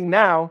talking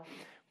now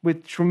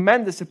with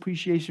tremendous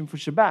appreciation for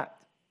Shabbat.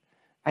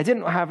 I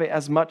didn't have it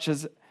as much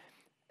as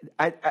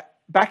I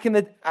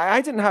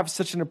didn't have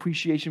such an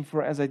appreciation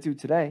for it as I do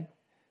today.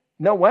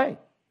 No way.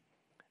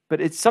 But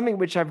it's something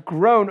which I've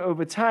grown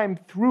over time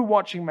through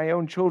watching my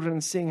own children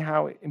and seeing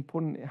how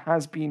important it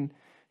has been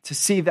to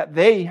see that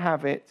they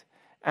have it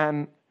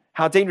and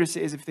how dangerous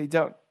it is if they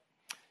don't.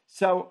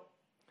 So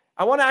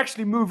I want to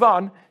actually move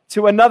on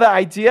to another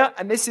idea,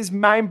 and this is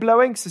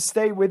mind-blowing, so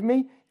stay with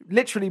me.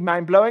 Literally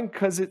mind-blowing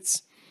because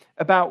it's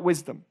about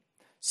wisdom.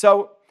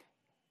 So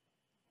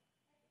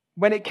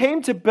when it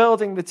came to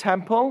building the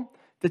temple,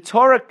 the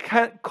Torah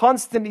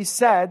constantly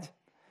said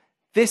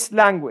this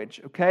language,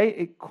 okay?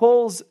 It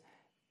calls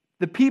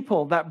the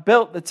people that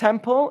built the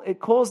temple, it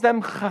calls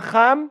them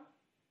Chacham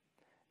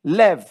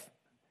Lev,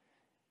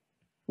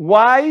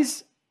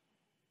 wise-hearted,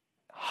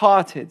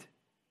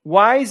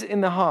 wise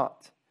in the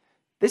heart.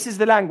 This is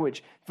the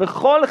language.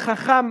 V'chol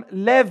Chacham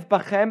Lev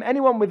bachem,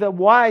 anyone with a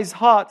wise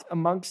heart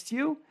amongst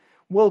you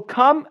will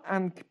come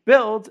and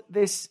build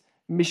this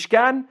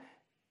Mishkan.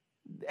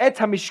 Et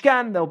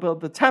HaMishkan, they'll build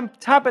the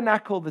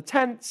tabernacle, the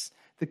tents,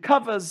 the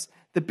covers,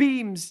 the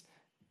beams,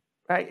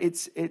 right?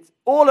 It's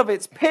all of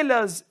its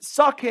pillars,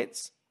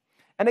 sockets.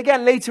 And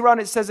again, later on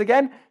it says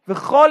again,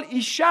 V'chol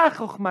Isha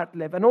Chochmat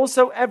Lev, and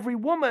also every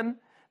woman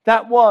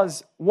that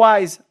was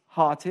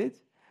wise-hearted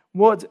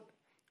would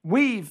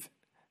weave,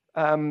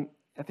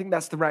 I think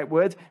that's the right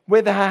word,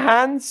 with her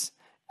hands,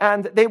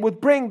 and they would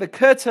bring the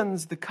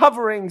curtains, the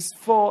coverings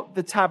for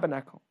the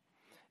tabernacle.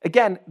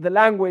 Again, the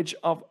language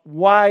of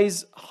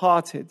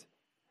wise-hearted.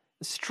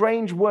 A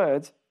strange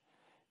word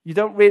you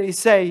don't really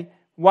say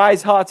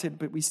wise-hearted,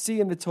 but we see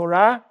in the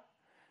Torah,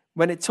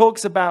 when it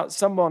talks about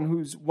someone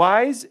who's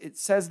wise, it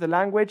says the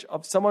language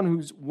of someone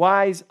who's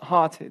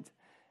wise-hearted.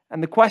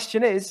 And the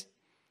question is,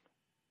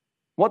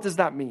 what does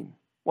that mean?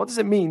 What does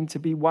it mean to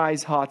be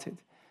wise-hearted?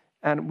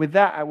 And with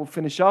that, I will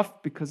finish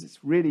off because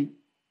it's really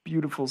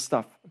beautiful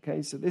stuff.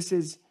 Okay, so this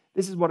is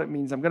what it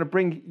means. I'm going to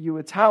bring you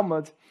a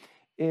Talmud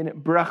in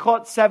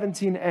Brachot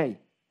 17a.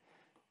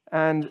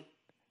 And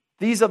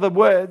these are the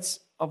words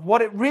of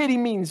what it really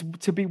means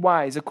to be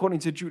wise according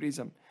to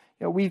Judaism.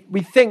 You know,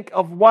 we think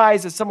of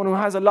wise as someone who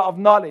has a lot of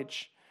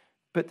knowledge,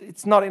 but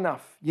it's not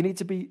enough. You need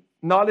to be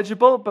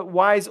knowledgeable, but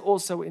wise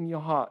also in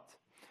your heart.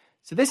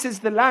 So this is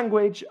the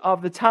language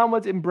of the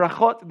Talmud in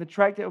Brachot, in the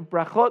tractate of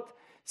Brachot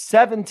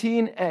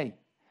 17a.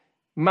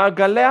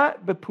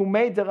 Margalea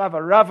bepumei de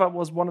Rava. Rava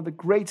was one of the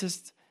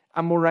greatest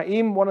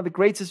Amoraim, one of the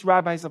greatest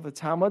rabbis of the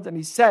Talmud, and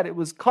he said, it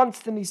was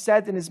constantly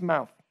said in his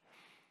mouth,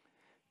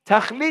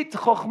 Tachlit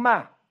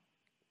chokhmah,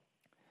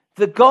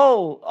 the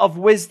goal of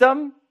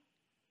wisdom,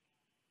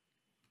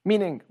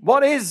 meaning,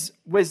 what is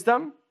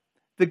wisdom?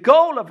 The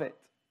goal of it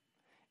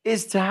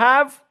is to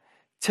have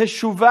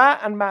teshuvah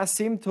and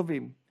ma'asim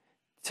tovim.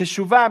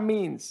 Teshuvah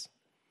means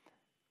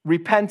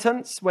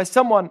repentance, where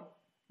someone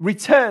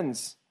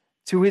returns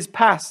to his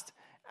past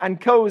and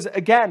goes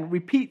again,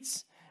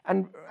 repeats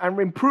and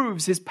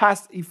improves his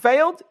past. He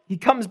failed, he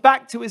comes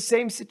back to his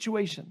same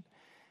situation.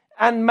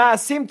 And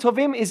ma'asim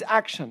tovim is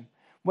action,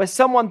 where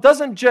someone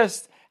doesn't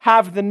just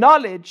have the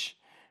knowledge,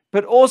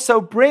 but also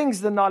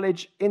brings the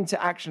knowledge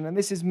into action. And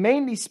this is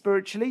mainly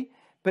spiritually,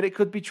 but it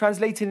could be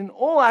translated in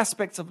all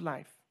aspects of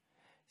life.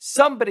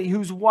 Somebody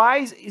who's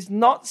wise is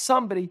not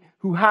somebody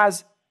who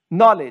has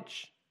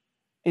knowledge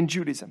in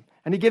Judaism.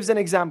 And he gives an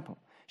example.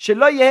 You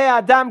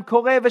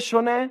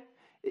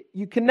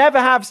can never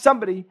have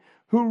somebody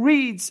who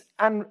reads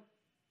and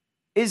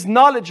is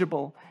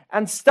knowledgeable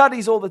and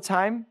studies all the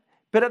time,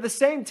 but at the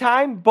same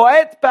time,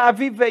 bo'et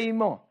ba'aviv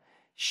ve'imo,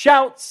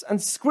 shouts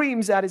and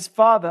screams at his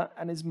father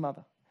and his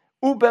mother,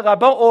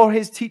 or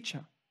his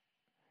teacher.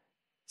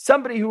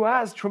 Somebody who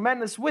has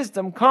tremendous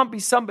wisdom can't be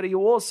somebody who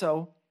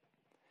also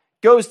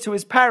goes to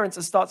his parents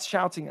and starts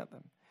shouting at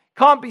them.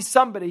 Can't be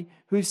somebody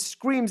who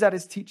screams at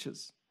his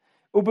teachers.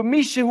 Or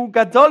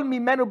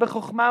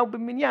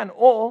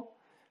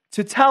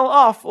to tell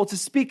off or to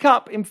speak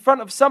up in front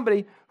of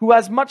somebody who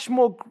has much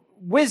more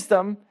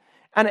wisdom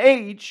and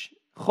age.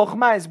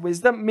 Chokhmah is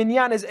wisdom,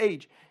 minyan is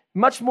age.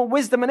 Much more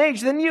wisdom and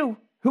age than you.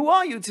 Who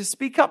are you to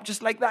speak up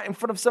just like that in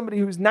front of somebody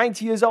who's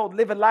 90 years old,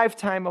 live a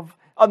lifetime of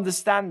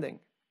understanding?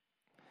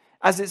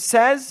 As it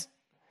says,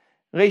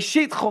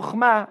 Reshit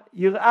chokhmah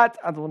yirat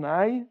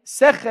Adonai,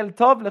 sechel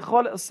tov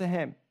lechol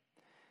esehem.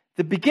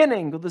 The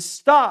beginning or the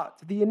start,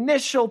 the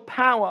initial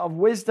power of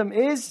wisdom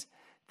is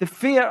the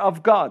fear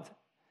of God.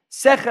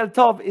 Sechel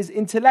tov is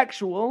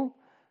intellectual,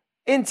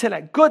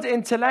 intellect, good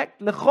intellect,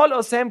 lechol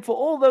esehem, for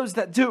all those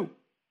that do.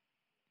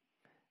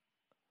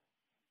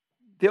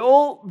 They're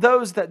all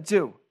those that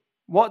do.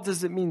 What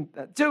does it mean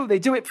that do? They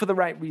do it for the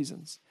right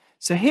reasons.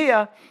 So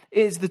here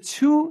is the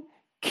two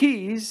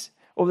keys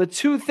or the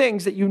two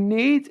things that you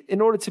need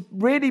in order to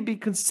really be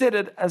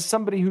considered as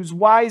somebody who's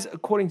wise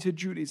according to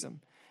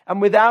Judaism.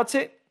 And without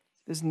it,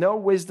 there's no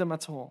wisdom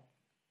at all.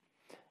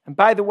 And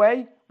by the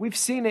way, we've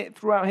seen it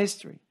throughout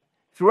history.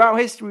 Throughout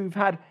history, we've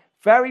had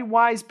very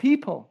wise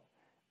people,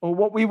 or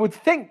what we would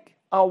think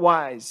are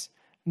wise,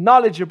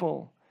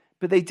 knowledgeable,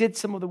 but they did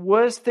some of the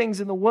worst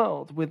things in the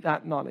world with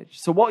that knowledge.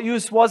 So what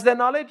use was their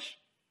knowledge?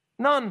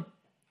 None.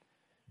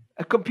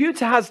 A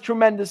computer has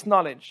tremendous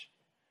knowledge,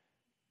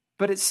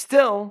 but it's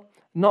still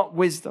not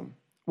wisdom.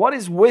 What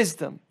is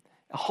wisdom?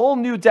 A whole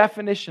new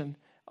definition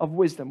of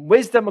wisdom.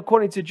 Wisdom,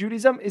 according to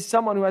Judaism, is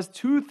someone who has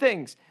two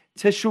things.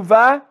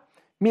 Teshuvah,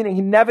 meaning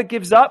he never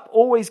gives up,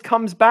 always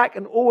comes back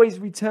and always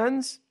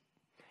returns.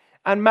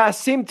 And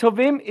ma'asim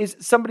tovim is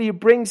somebody who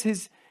brings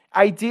his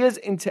ideas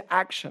into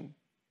action.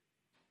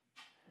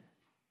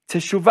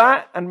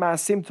 Teshuvah and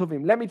ma'asim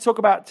tovim. Let me talk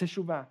about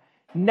teshuvah.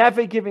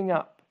 Never giving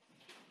up.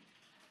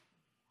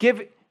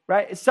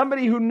 Right? It's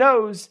somebody who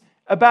knows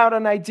about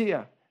an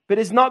idea, but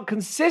is not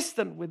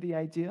consistent with the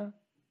idea.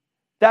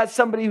 That's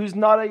somebody who's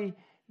not a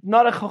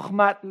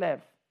chokhmat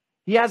lev.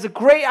 He has a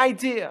great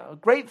idea, a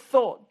great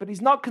thought, but he's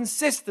not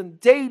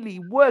consistent, daily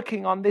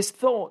working on this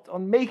thought,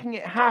 on making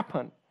it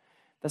happen.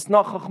 That's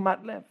not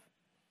chokhmat lev.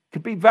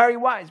 Could be very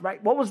wise, right?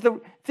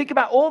 Think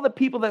about all the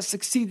people that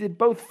succeeded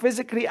both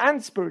physically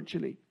and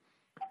spiritually.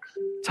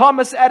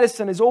 Thomas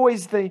Edison is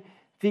always the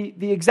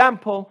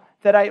example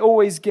that I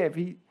always give.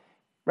 He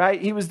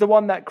was the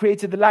one that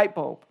created the light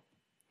bulb.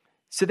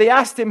 So they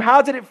asked him,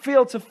 how did it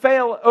feel to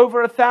fail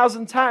over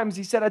 1,000 times?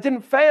 He said, I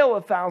didn't fail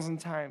 1,000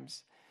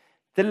 times.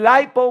 The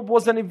light bulb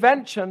was an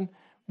invention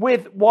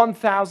with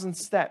 1,000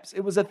 steps.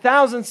 It was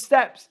 1,000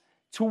 steps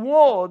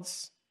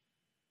towards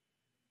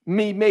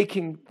me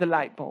making the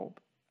light bulb.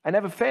 I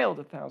never failed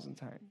 1,000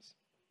 times.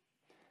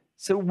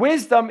 So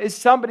wisdom is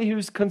somebody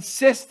who's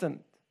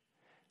consistent.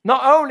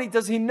 Not only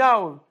does he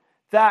know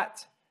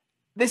that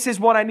this is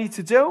what I need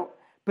to do,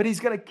 but he's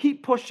going to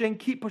keep pushing.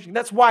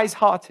 That's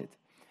wise-hearted.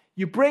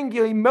 You bring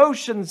your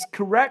emotions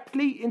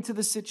correctly into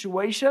the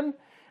situation,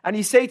 and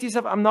you say to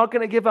yourself, I'm not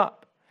going to give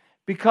up.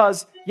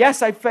 Because,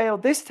 yes, I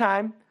failed this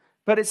time,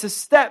 but it's a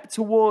step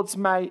towards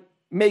my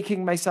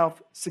making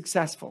myself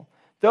successful.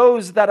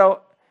 Those that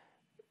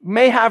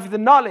may have the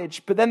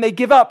knowledge, but then they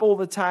give up all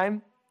the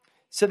time.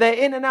 So they're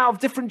in and out of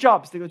different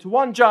jobs. They go to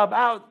one job,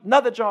 out,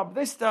 another job,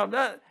 this job,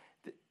 that.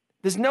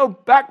 There's no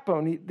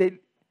backbone.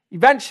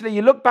 Eventually,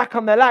 you look back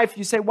on their life,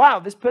 you say, wow,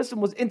 this person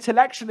was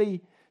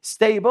intellectually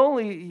stable.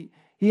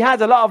 He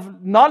had a lot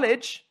of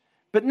knowledge,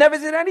 but never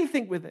did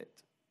anything with it.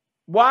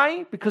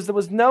 Why? Because there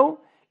was no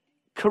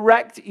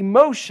correct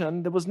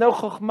emotion. There was no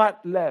chokhmat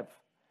lev,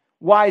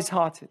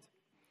 wise-hearted.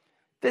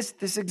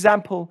 This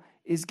example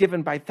is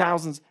given by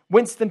thousands.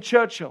 Winston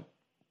Churchill.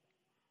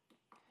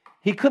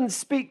 He couldn't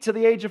speak to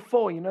the age of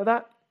 4, you know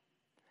that?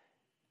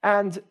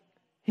 And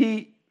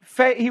he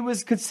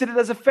was considered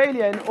as a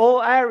failure in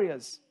all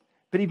areas.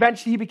 But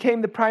eventually he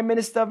became the Prime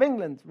Minister of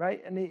England,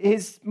 right? And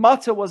his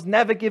motto was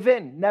never give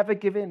in, never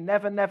give in,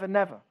 never, never,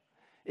 never.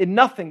 In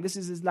nothing, this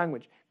is his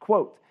language,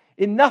 quote,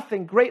 in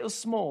nothing, great or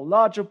small,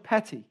 large or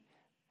petty,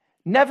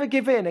 never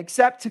give in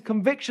except to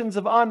convictions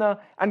of honor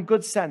and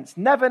good sense.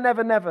 Never,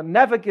 never, never,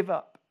 never give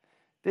up.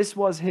 This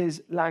was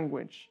his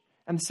language.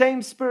 And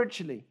same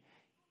spiritually.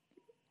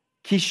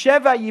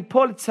 Kisheva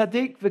yipol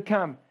tzadik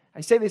v'kam.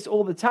 I say this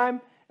all the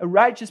time. A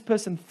righteous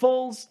person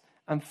falls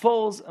and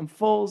falls and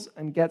falls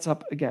and gets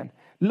up again.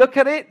 Look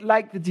at it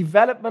like the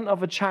development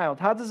of a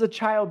child. How does a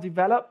child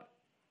develop?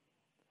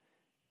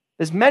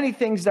 There's many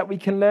things that we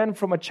can learn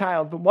from a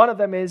child, but one of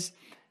them is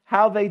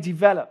how they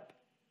develop,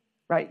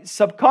 right?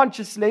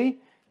 Subconsciously,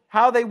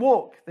 how they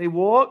walk. They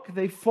walk,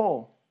 they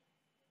fall.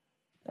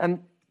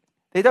 And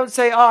they don't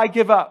say, I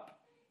give up.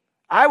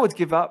 I would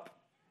give up.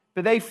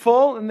 But they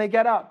fall and they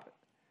get up.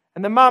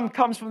 And the mom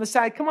comes from the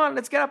side, come on,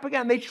 let's get up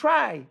again. They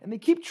try, and they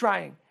keep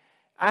trying.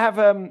 I have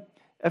a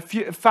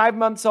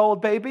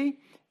 5-month-old baby.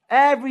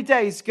 Every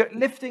day he's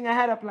lifting her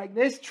head up like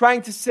this,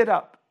 trying to sit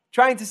up.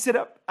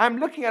 I'm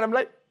looking at him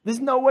like, there's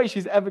no way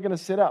she's ever going to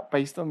sit up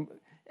based on...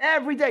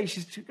 Every day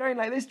she's going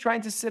like this,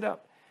 trying to sit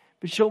up.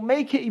 But she'll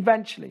make it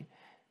eventually.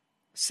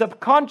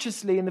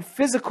 Subconsciously, in the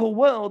physical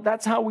world,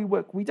 that's how we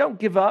work. We don't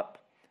give up.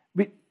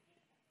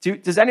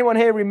 Does anyone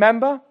here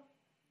remember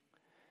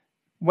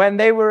when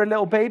they were a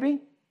little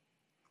baby?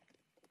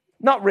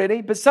 Not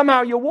really, but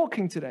somehow you're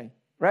walking today,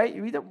 right?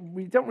 We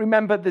don't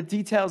remember the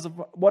details of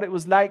what it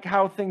was like,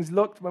 how things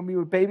looked when we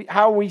were baby,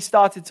 how we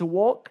started to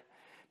walk.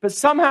 But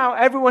somehow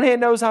everyone here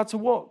knows how to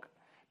walk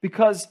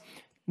because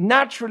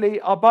naturally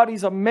our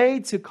bodies are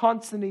made to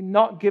constantly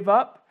not give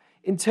up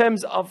in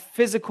terms of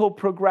physical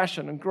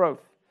progression and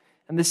growth.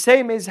 And the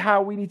same is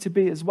how we need to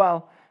be as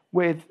well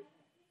with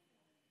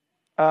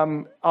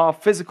our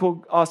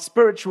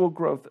spiritual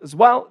growth as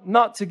well,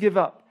 not to give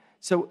up.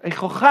 So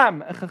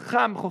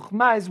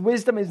chokhmah is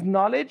wisdom, is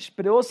knowledge,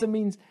 but it also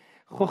means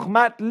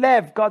chokhmat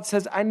lev. God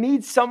says, I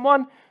need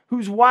someone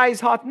who's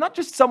wise heart, not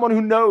just someone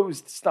who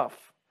knows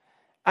stuff.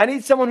 I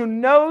need someone who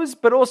knows,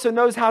 but also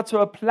knows how to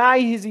apply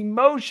his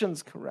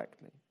emotions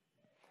correctly.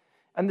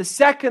 And the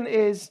second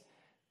is,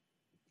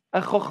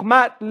 a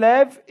chokhmat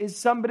lev is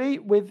somebody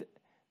with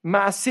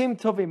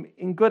ma'asim tovim,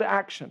 in good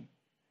action.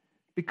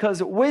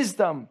 Because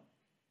wisdom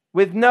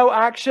with no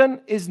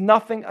action is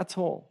nothing at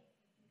all.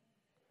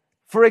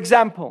 For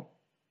example,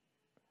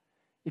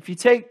 if you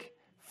take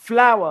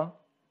flour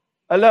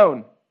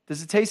alone,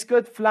 does it taste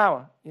good?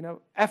 Flour,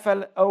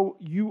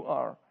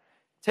 Flour.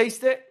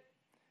 Taste it.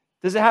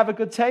 Does it have a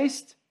good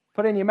taste?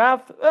 Put it in your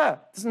mouth.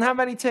 Doesn't have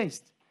any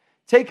taste.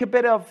 Take a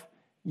bit of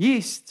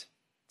yeast.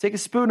 Take a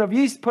spoon of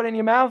yeast, put it in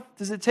your mouth.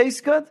 Does it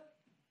taste good?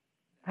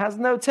 Has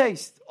no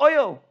taste.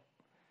 Oil.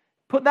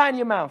 Put that in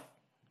your mouth.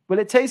 Will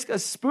it taste a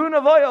spoon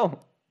of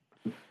oil?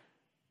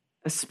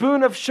 A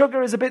spoon of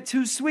sugar is a bit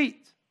too sweet.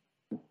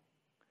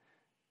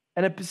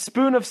 And a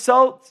spoon of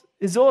salt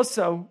is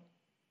also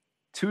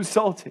too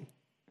salty.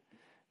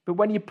 But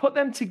when you put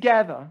them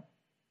together,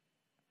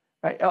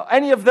 right, are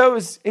any of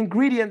those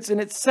ingredients in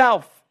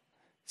itself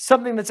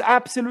something that's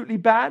absolutely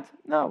bad?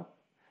 No.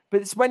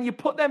 But it's when you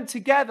put them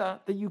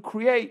together that you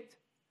create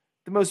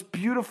the most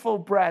beautiful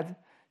bread,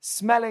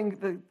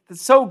 smelling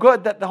so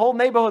good that the whole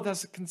neighborhood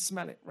can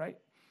smell it, right?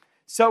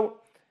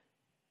 So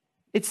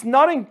it's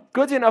not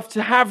good enough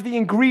to have the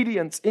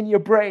ingredients in your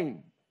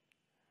brain.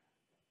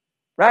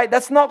 Right?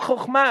 That's not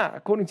chokhmah,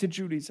 according to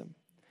Judaism.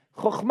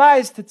 Chokhmah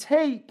is to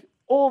take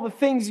all the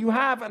things you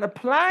have and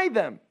apply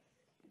them.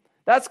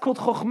 That's called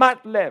chokhmat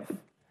lev,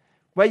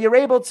 where you're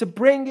able to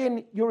bring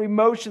in your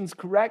emotions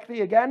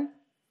correctly again,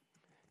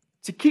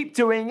 to keep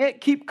doing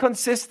it, keep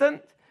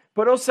consistent,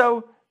 but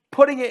also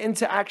putting it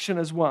into action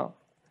as well.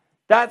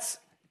 That's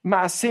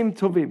ma'asim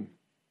tovim.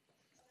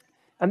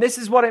 And this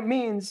is what it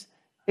means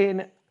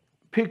in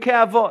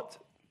Pirkei Avot.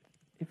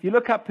 If you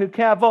look at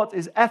Pirkei Avot,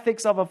 is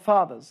ethics of our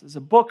fathers. It's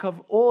a book of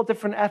all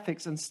different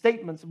ethics and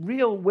statements,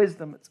 real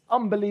wisdom. It's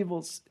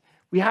unbelievable.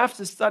 We have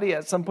to study it.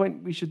 At some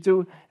point, we should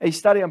do a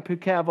study on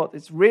Pirkei Avot.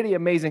 It's really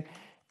amazing.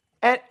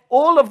 And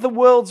all of the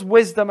world's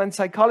wisdom and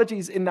psychology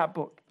is in that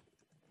book.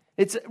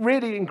 It's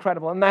really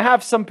incredible. And I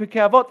have some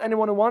Pirkei Avot,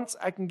 anyone who wants,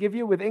 I can give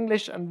you with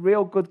English and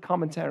real good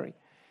commentary.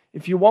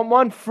 If you want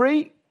one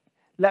free,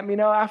 let me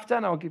know after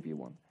and I'll give you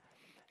one.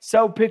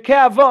 So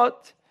Pirkei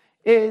Avot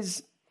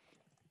is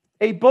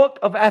a book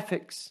of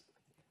ethics.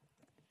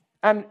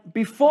 And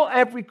before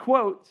every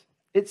quote,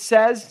 it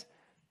says,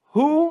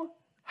 Hu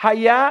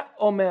haya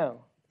omer.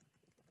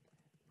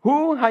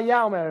 Hu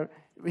haya omer.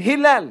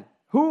 Hillel.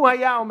 Hu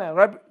haya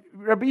omer.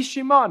 Rabbi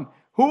Shimon.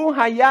 Hu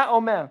haya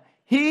omer.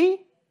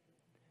 He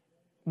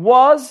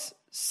was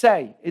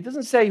say. It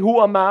doesn't say hu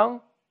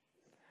amar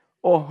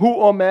or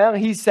hu omer.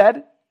 He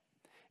said.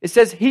 It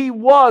says he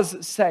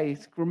was say.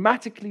 It's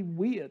grammatically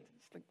weird.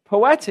 It's like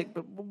poetic,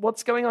 but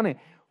what's going on here?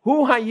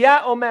 Hu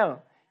haya omer.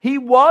 He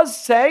was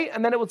say,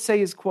 and then it would say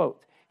his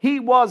quote.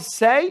 He was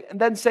say, and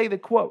then say the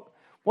quote.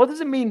 What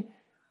does it mean,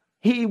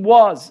 he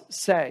was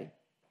say?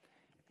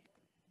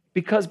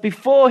 Because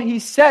before he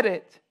said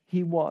it,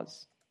 he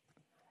was.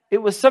 It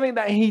was something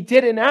that he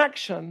did in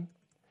action,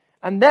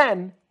 and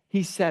then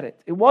he said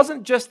it. It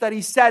wasn't just that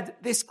he said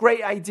this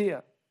great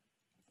idea.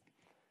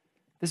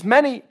 There's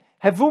many,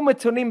 Hevu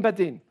metunim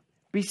badin.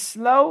 Be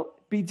slow,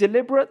 be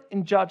deliberate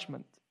in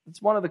judgment.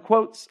 It's one of the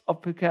quotes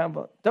of Pirkei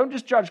Avot. Don't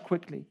just judge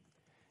quickly.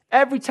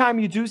 Every time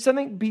you do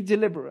something, be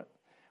deliberate.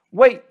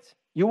 Wait.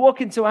 You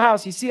walk into a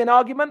house, you see an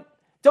argument,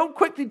 don't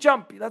quickly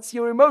jump. That's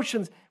your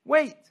emotions.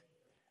 Wait.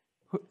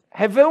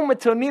 Hevel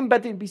metonim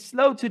badin. Be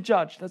slow to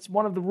judge. That's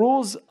one of the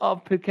rules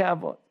of Pirkei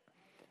Avot.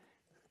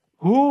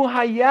 Hu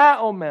haya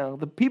omer.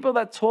 The people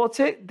that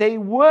taught it, they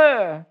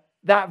were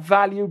that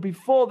value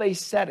before they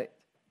said it.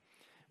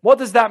 What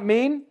does that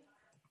mean?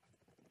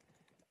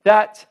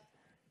 That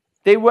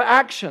they were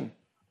action.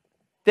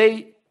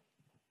 They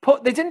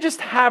didn't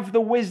just have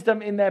the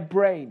wisdom in their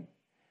brain,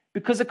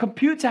 because a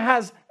computer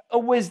has a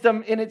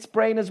wisdom in its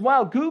brain as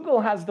well.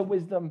 Google has the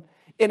wisdom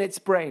in its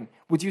brain.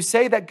 Would you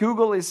say that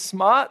Google is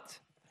smart?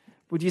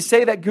 Would you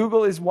say that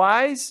Google is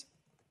wise?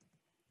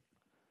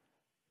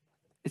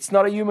 It's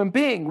not a human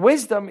being.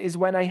 Wisdom is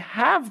when I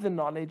have the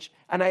knowledge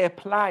and I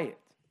apply it.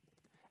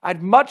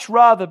 I'd much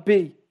rather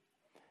be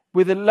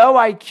with a low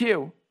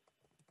IQ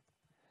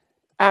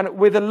and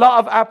with a lot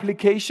of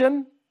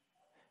application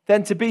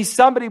than to be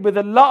somebody with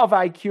a lot of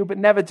IQ but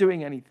never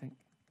doing anything.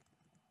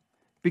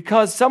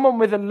 Because someone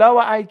with a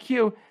lower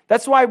IQ,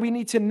 that's why we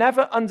need to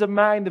never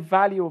undermine the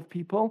value of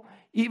people,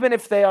 even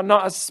if they are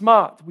not as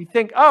smart. We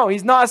think, oh,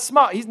 he's not as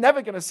smart, he's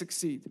never going to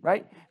succeed,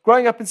 right?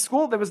 Growing up in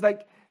school, there was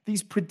like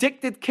these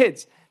predicted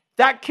kids.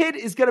 That kid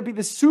is going to be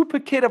the super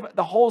kid of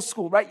the whole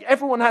school, right?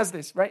 Everyone has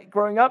this, right?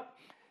 Growing up,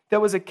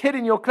 there was a kid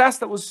in your class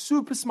that was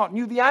super smart,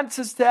 knew the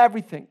answers to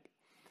everything.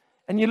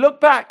 And you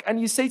look back and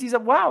you say to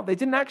yourself, wow, they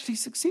didn't actually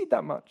succeed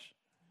that much.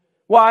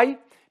 Why?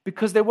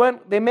 Because they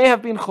may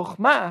have been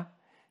chokhmah,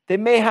 they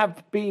may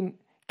have been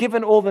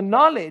given all the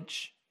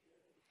knowledge,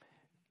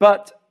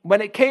 but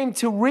when it came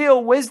to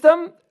real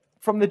wisdom,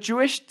 from the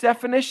Jewish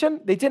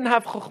definition, they didn't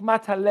have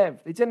chokhmat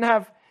halev. They didn't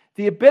have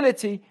the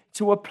ability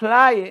to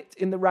apply it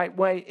in the right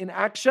way in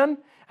action,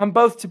 and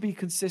both to be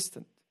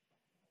consistent.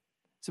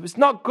 So it's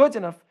not good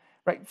enough,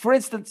 right? For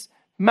instance,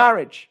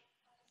 marriage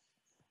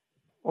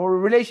or a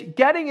relation.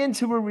 Getting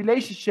into a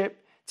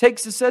relationship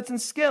takes a certain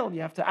skill.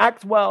 You have to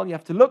act well, you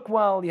have to look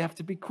well, you have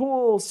to be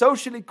cool,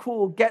 socially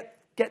cool, get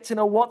to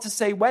know what to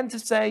say, when to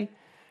say,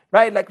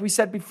 right? Like we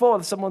said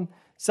before, someone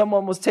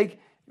was right?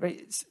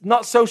 It's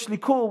not socially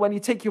cool when you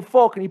take your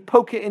fork and you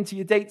poke it into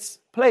your date's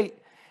plate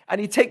and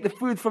you take the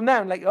food from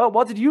them. Like, oh,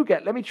 what did you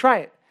get? Let me try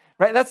it,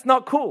 right? That's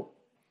not cool.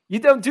 You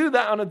don't do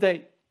that on a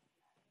date.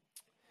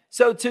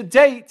 So to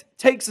date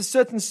takes a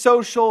certain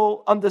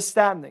social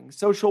understanding,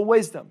 social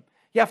wisdom.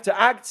 You have to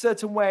act a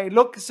certain way,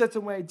 look a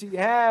certain way, do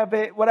your hair a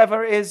bit,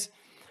 whatever it is.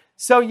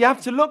 So you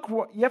have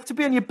to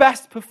be on your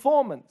best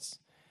performance.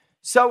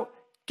 So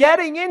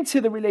getting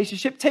into the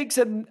relationship takes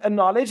a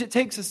knowledge, it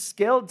takes a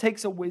skill, it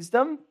takes a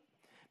wisdom.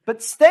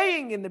 But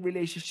staying in the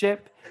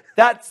relationship,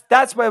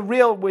 that's where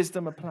real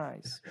wisdom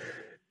applies.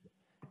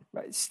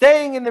 Right?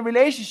 Staying in the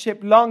relationship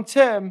long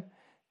term,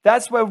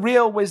 that's where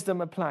real wisdom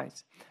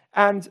applies.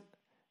 And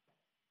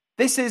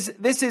this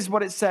is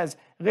what it says.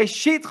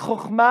 Reshit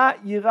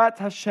chokhmah yirat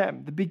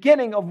Hashem. The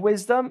beginning of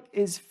wisdom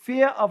is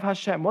fear of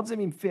Hashem. What does it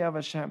mean, fear of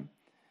Hashem?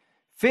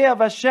 Fear of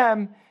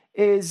Hashem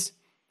is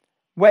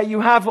where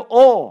you have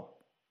awe.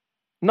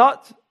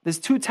 There's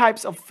two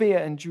types of fear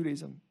in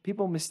Judaism.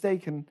 People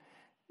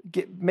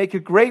make a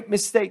great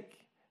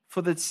mistake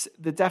for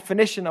the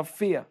definition of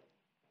fear.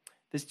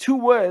 There's two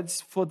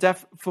words for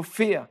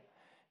fear.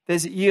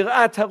 There's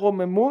yirat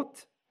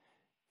haromemut,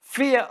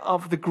 fear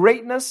of the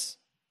greatness,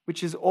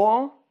 which is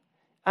awe,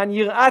 and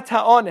yirat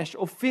ha'onesh,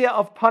 or fear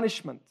of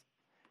punishment,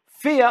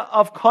 fear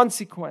of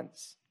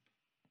consequence.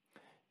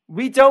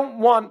 We don't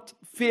want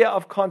fear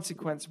of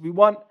consequence. We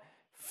want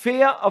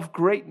fear of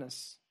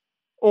greatness,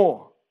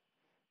 awe.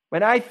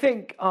 When I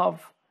think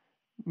of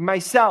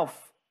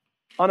myself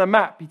on a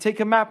map, you take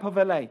a map of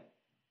LA,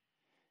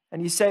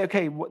 and you say,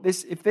 okay,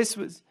 if this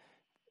was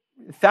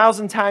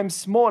 1,000 times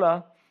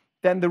smaller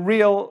than the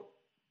real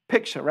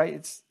picture,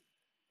 right?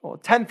 Or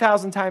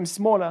 10,000 times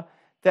smaller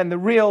than the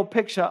real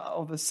picture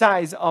of the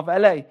size of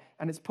LA.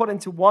 And it's put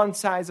into one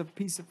size of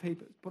piece of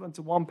paper. It's put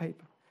onto one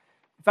paper.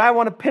 If I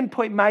want to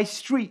pinpoint my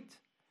street,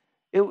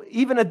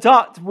 even a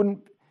dot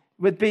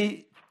would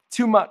be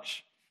too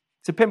much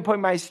to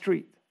pinpoint my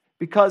street.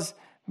 Because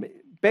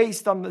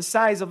based on the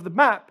size of the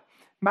map,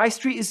 my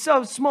street is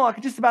so small, I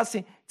could just about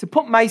say, to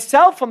put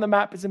myself on the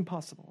map is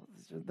impossible.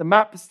 The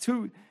map is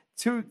too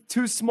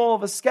small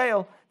of a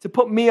scale to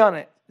put me on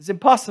it. It's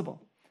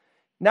impossible.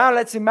 Now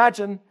let's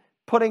imagine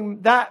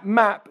putting that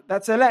map,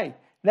 that's LA.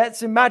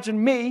 Let's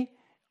imagine me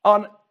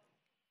on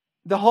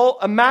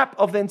a map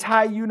of the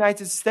entire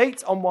United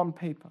States on one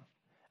paper.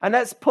 And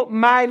let's put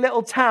my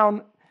little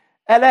town,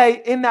 LA,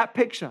 in that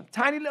picture.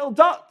 Tiny little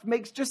dot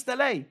makes just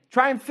LA.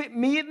 Try and fit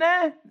me in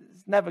there?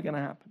 It's never going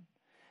to happen.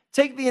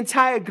 Take the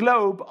entire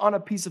globe on a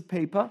piece of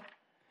paper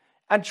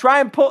and try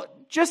and put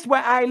just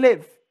where I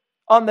live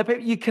on the paper.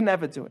 You can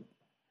never do it.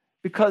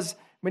 Because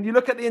when you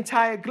look at the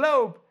entire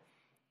globe,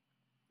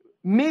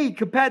 me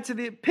compared to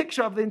the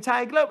picture of the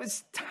entire globe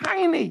is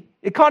tiny.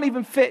 It can't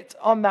even fit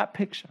on that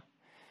picture.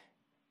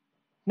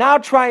 Now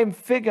try and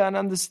figure and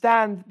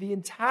understand the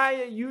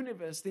entire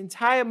universe, the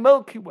entire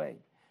Milky Way,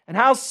 and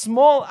how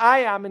small I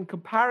am in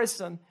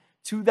comparison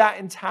to that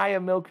entire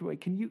Milky Way.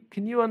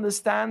 Can you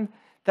understand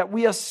that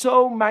we are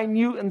so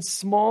minute and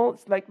small?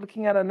 It's like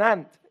looking at an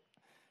ant.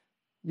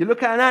 You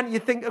look at an ant, you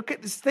think, okay,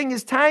 this thing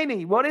is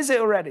tiny. What is it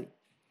already?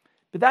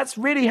 But that's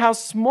really how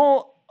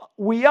small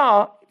we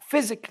are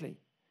physically.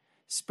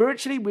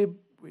 Spiritually, we're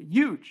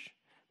huge.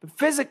 But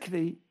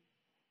physically,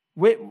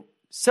 we're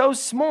so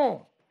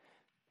small.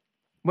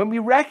 When we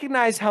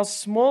recognize how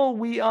small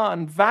we are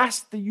and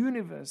vast the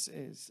universe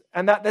is,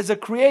 and that there's a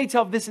creator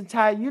of this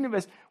entire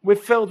universe, we're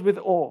filled with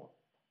awe.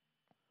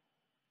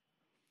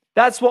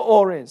 That's what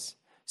awe is.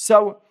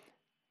 So,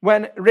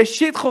 when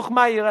Reshit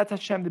Chochmah Yirat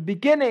Hashem, the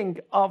beginning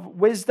of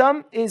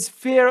wisdom is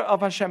fear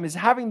of Hashem, is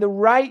having the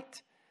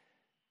right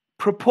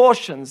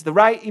proportions, the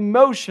right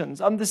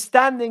emotions,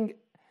 understanding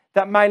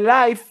that my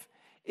life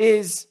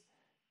is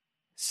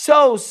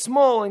so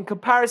small in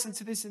comparison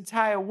to this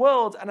entire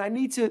world, and I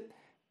need to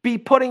be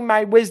putting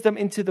my wisdom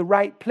into the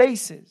right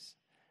places,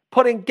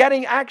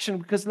 getting action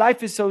because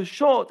life is so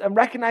short, and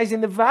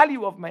recognizing the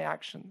value of my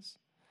actions.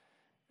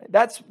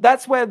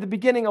 That's where the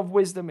beginning of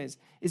wisdom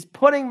is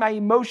putting my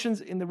emotions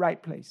in the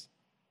right place.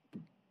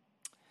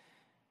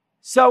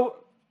 So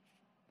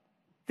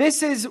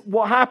this is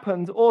what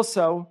happened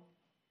also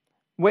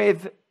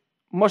with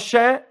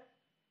Moshe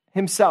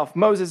himself,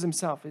 Moses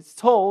himself. It's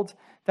told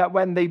that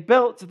when they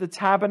built the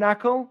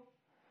tabernacle,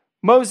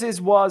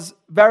 Moses was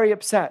very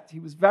upset. He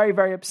was very,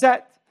 very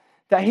upset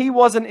that he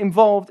wasn't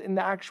involved in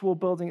the actual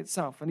building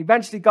itself. And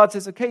eventually God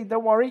says, okay,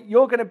 don't worry,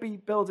 you're going to be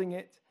building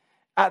it.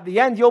 At the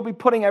end, you'll be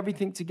putting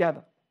everything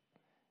together.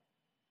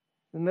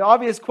 And the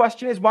obvious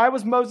question is, why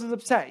was Moses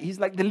upset?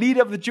 He's like the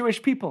leader of the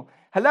Jewish people.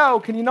 Hello,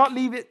 can you not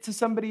leave it to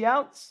somebody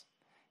else?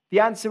 The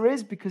answer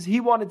is because he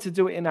wanted to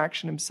do it in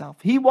action himself.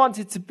 He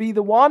wanted to be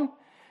the one,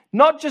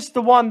 not just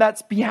the one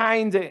that's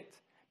behind it,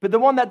 but the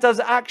one that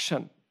does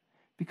action.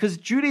 Because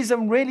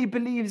Judaism really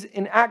believes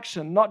in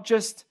action, not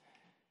just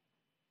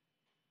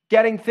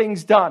getting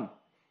things done.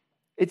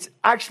 It's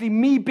actually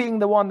me being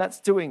the one that's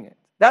doing it.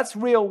 That's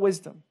real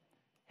wisdom.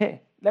 Here,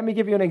 let me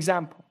give you an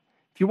example.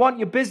 If you want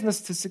your business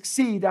to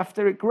succeed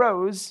after it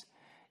grows,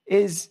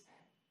 is,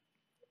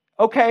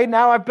 okay,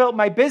 now I've built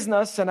my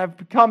business and I've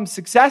become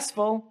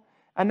successful,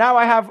 and now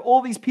I have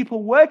all these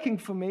people working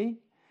for me,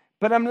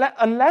 but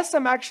unless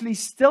I'm actually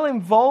still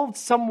involved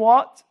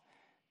somewhat,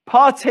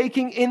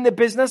 partaking in the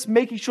business,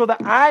 making sure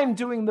that I'm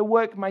doing the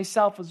work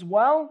myself as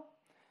well,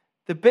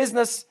 the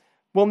business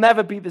will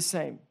never be the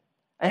same.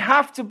 I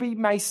have to be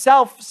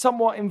myself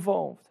somewhat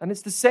involved. And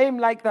it's the same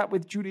like that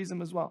with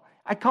Judaism as well.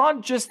 I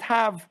can't just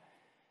have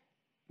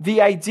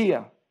the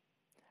idea.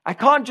 I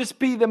can't just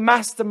be the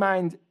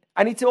mastermind.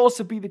 I need to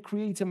also be the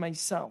creator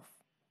myself.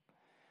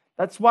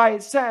 That's why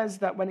it says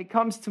that when it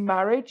comes to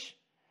marriage,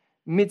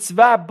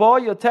 mitzvah bo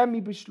yoter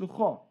mi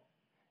b'shlucho.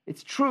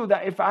 It's true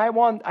that if I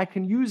want, I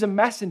can use a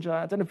messenger.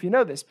 I don't know if you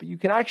know this, but you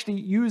can actually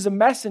use a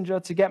messenger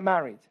to get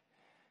married.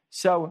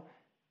 So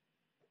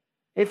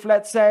if,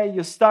 let's say,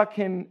 you're stuck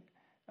in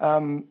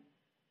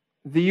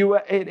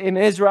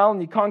Israel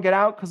and you can't get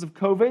out because of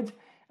COVID,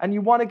 and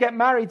you want to get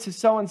married to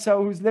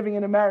so-and-so who's living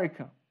in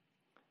America,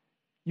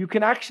 you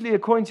can actually,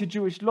 according to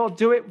Jewish law,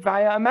 do it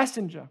via a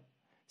messenger.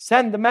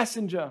 Send the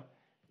messenger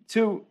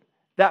to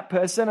that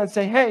person and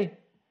say, hey,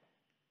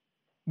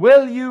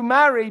 will you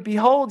marry?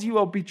 Behold, you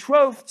are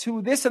betrothed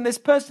to this and this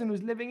person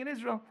who's living in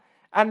Israel.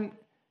 And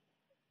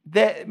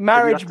their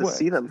marriage works.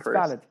 See them first.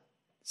 Valid.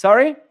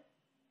 Sorry?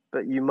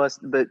 But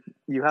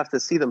you have to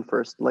see them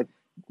first, like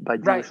by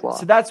Jewish law.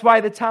 So that's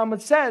why the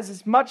Talmud says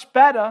it's much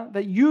better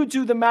that you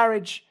do the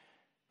marriage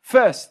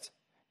first.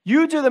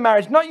 You do the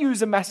marriage, not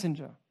use a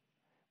messenger.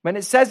 When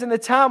it says in the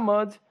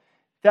Talmud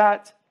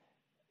that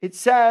it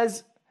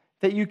says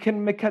that you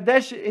can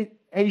mekadesh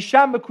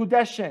Eisha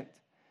mekudeshet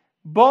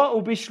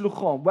bo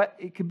ubishluchon.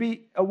 It could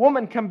be a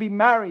woman can be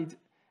married,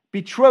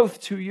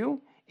 betrothed to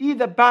you,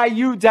 either by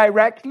you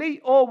directly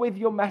or with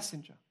your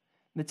messenger.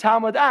 And the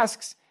Talmud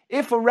asks,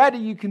 if already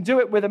you can do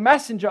it with a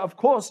messenger, of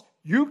course,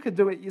 you could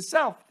do it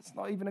yourself. It's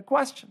not even a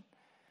question.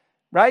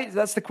 Right?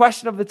 That's the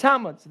question of the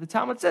Talmud. So the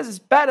Talmud says it's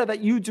better that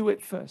you do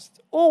it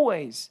first.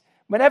 Always.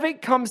 Whenever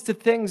it comes to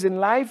things in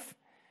life,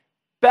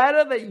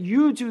 better that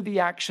you do the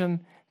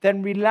action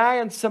than rely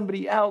on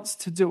somebody else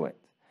to do it.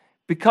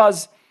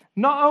 Because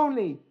not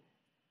only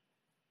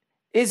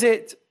is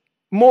it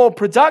more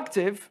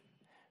productive,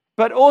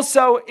 but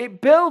also it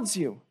builds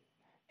you.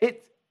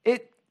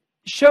 It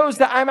shows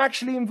that I'm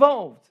actually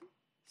involved.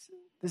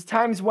 There's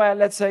times where,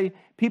 let's say,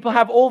 people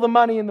have all the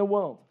money in the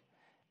world,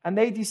 and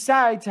they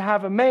decide to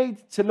have a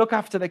maid to look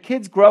after their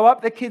kids, grow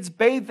up their kids,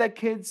 bathe their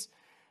kids,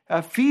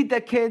 feed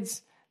their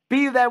kids,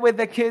 be there with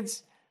their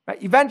kids.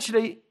 Right?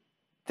 Eventually,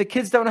 the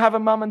kids don't have a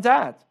mom and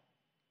dad.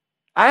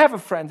 I have a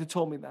friend who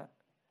told me that.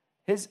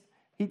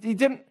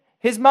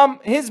 His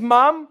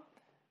mom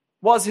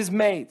was his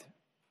maid.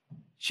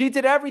 She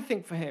did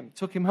everything for him.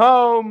 Took him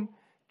home,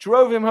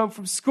 drove him home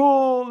from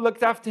school,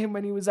 looked after him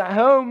when he was at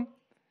home.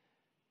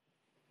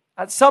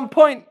 At some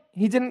point,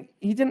 he didn't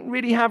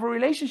really have a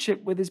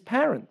relationship with his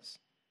parents.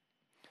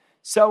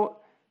 So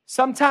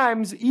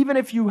sometimes, even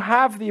if you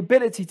have the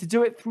ability to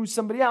do it through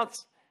somebody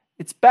else,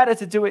 it's better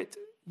to do it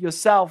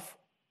yourself,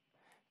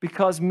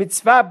 because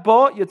mitzvah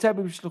bo yoter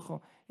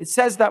b'shlucho. It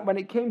says that when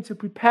it came to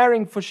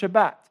preparing for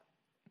Shabbat,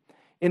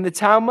 in the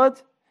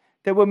Talmud,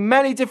 there were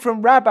many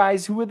different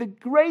rabbis who were the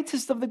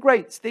greatest of the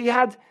greats. They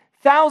had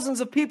thousands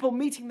of people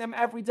meeting them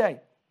every day.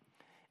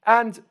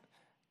 And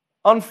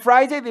on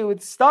Friday, they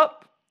would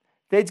stop.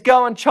 They'd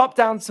go and chop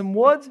down some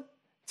wood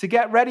to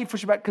get ready for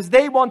Shabbat because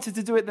they wanted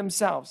to do it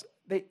themselves.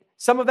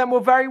 Some of them were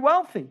very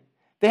wealthy.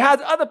 They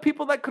had other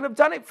people that could have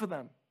done it for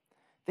them.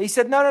 They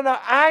said, no,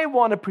 I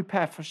want to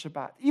prepare for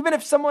Shabbat. Even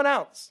if someone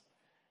else.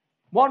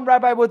 One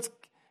rabbi would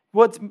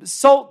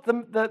salt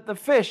the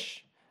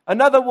fish.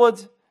 Another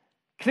would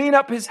clean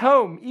up his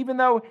home, even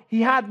though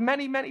he had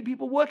many, many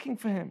people working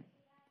for him.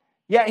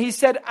 Yet he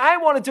said, I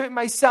want to do it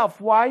myself.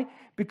 Why?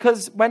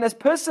 Because when a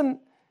person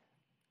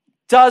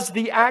does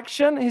the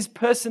action, his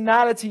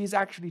personality is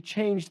actually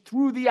changed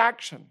through the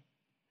action.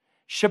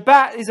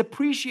 Shabbat is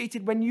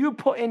appreciated when you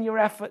put in your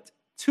effort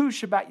to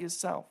Shabbat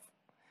yourself.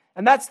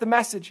 And that's the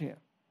message here.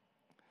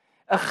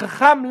 A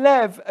chacham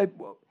lev,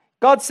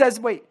 God says,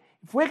 wait,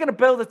 if we're going to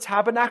build a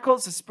tabernacle,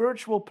 it's a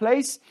spiritual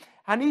place,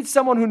 I need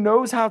someone who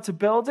knows how to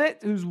build it,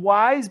 who's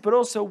wise, but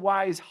also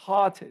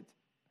wise-hearted,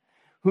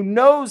 who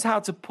knows how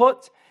to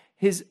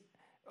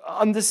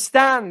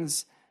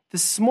understands the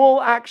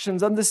small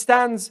actions,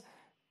 understands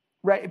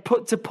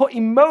to put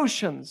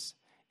emotions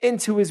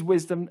into his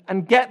wisdom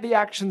and get the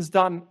actions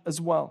done as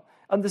well.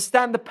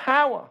 Understand the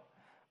power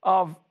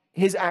of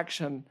his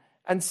action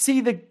and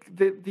see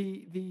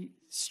the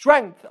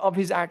strength of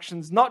his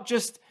actions, not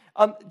just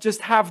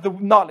have the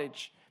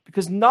knowledge,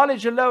 because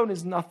knowledge alone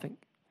is nothing.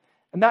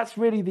 And that's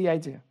really the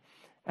idea.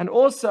 And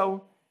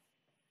also,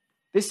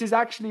 this is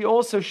actually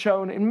also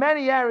shown in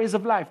many areas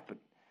of life, but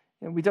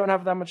we don't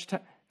have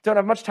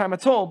much time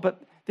at all,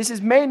 but this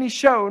is mainly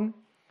shown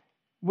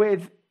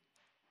with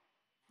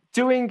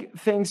doing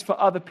things for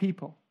other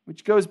people,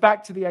 which goes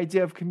back to the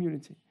idea of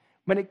community.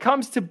 When it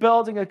comes to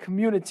building a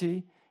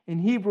community, in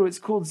Hebrew it's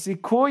called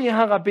zikui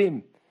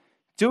harabim,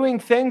 doing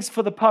things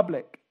for the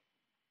public.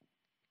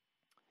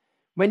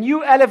 When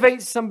you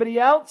elevate somebody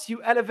else,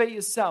 you elevate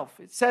yourself.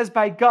 It says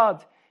by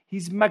God,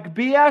 He's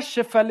magbia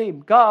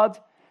shefalim. God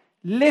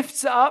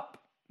lifts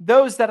up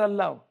those that are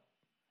low.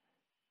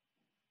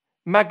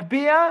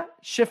 Magbia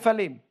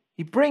shefalim.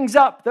 He brings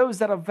up those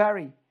that are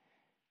very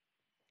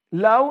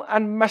low,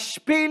 and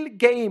mashpil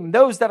geim,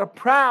 those that are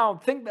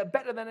proud, think they're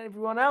better than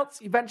everyone else,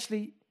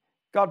 eventually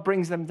God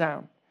brings them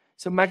down.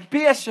 So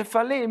magbia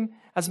shefalim,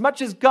 as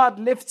much as God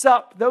lifts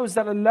up those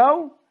that are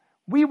low,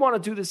 we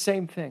want to do the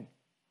same thing.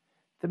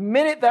 The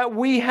minute that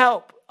we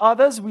help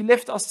others, we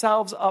lift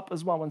ourselves up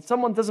as well. When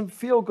someone doesn't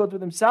feel good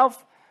with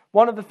himself,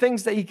 one of the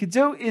things that he could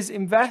do is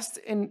invest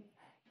in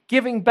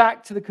giving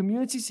back to the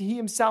community, so he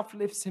himself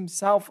lifts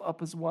himself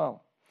up as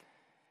well.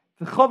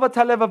 The Chovat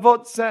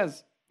HaLevavot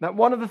says that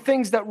one of the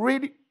things that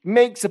really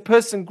makes a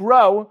person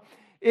grow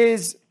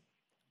is,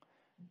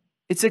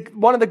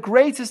 one of the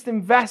greatest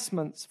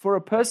investments for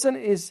a person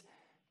is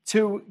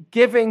to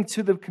giving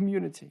to the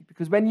community.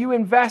 Because when you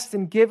invest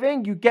in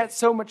giving, you get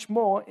so much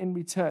more in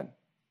return.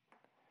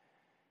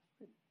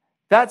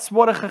 That's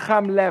what a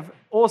Chacham Lev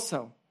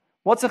also.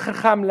 What's a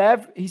Chacham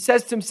Lev? He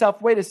says to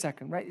himself, wait a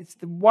second, right? It's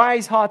the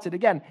wise-hearted.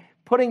 Again,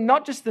 putting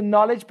not just the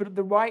knowledge, but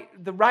the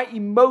right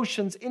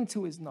emotions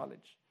into his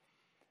knowledge.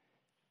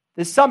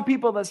 There's some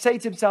people that say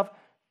to himself,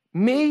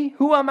 me,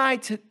 who am I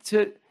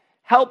to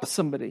help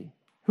somebody?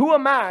 Who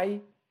am I,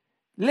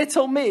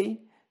 little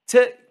me,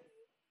 to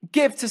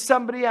give to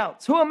somebody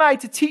else? Who am I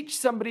to teach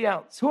somebody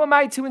else? Who am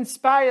I to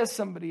inspire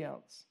somebody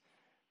else?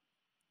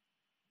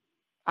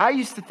 I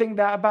used to think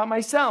that about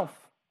myself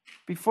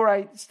before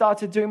I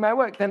started doing my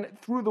work. Then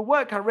through the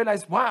work, I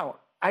realized, wow,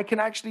 I can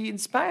actually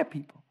inspire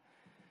people.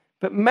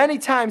 But many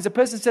times a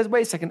person says,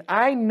 wait a second,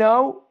 I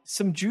know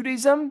some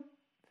Judaism,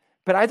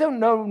 but I don't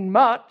know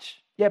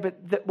much. Yeah,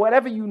 but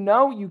whatever you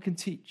know, you can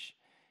teach.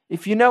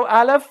 If you know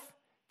Aleph,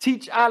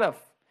 teach Aleph.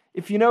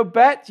 If you know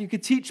Bet, you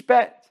could teach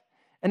Bet.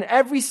 And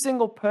every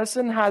single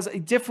person has a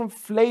different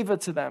flavor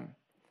to them.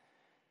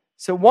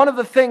 So one of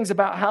the things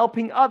about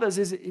helping others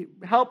is it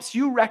helps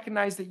you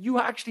recognize that you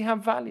actually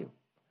have value.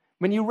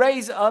 When you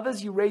raise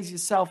others, you raise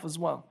yourself as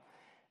well.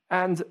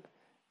 And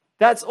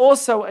that's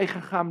also a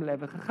Chacham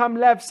Lev. A Chacham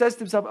Lev says to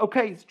himself,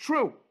 okay, it's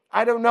true.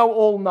 I don't know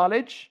all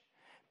knowledge,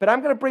 but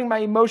I'm going to bring my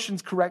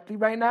emotions correctly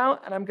right now.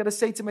 And I'm going to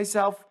say to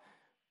myself,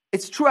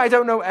 it's true I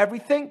don't know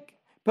everything,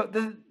 but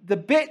the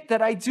bit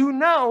that I do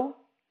know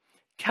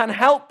can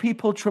help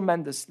people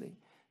tremendously.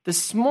 The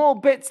small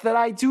bits that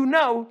I do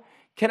know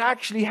can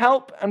actually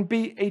help and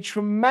be a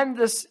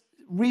tremendous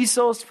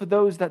resource for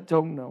those that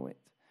don't know it.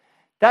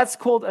 That's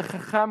called a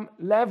Chacham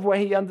Lev, where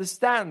he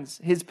understands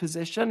his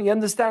position, he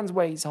understands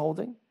where he's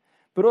holding,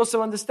 but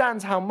also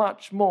understands how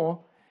much more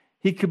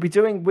he could be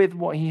doing with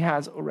what he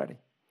has already.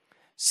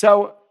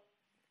 So,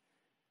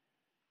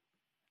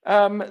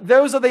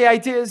 those are the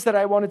ideas that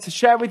I wanted to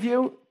share with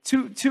you.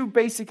 Two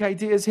basic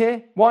ideas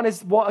here. One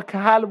is what a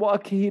kahal, what a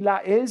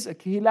kehillah is. A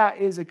kehillah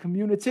is a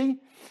community,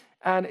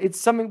 and it's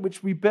something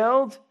which we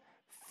build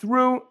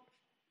through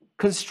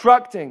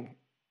constructing,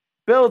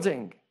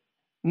 building,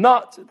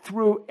 not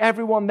through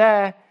everyone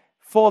there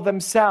for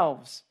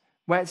themselves,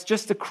 where it's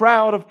just a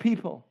crowd of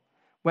people,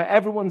 where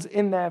everyone's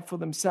in there for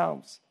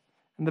themselves.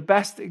 And the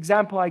best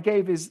example I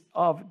gave is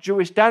of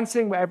Jewish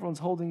dancing, where everyone's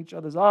holding each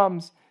other's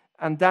arms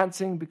and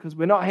dancing, because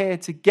we're not here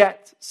to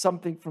get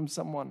something from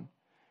someone.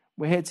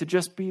 We're here to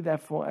just be there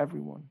for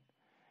everyone.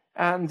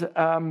 And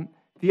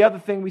the other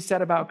thing we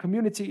said about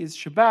community is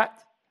Shabbat,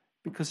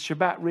 because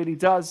Shabbat really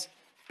does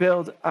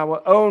build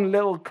our own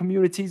little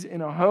communities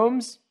in our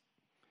homes.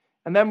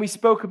 And then we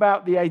spoke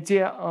about the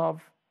idea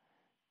of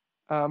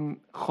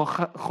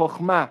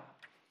chokhmah.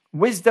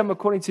 Wisdom,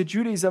 according to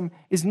Judaism,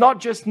 is not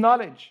just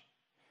knowledge.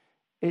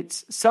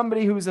 It's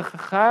somebody who's a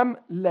chacham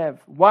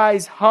lev,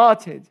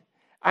 wise-hearted.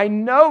 I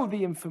know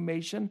the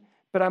information,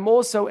 but I'm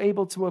also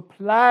able to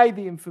apply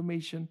the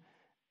information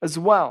as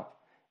well.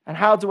 And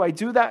how do I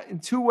do that? In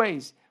two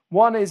ways.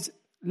 One is,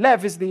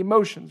 lev is the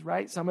emotions,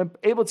 right? So I'm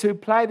able to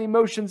apply the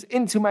emotions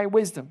into my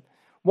wisdom.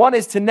 One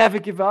is to never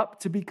give up,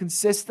 to be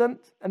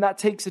consistent, and that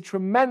takes a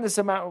tremendous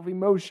amount of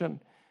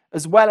emotion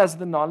as well as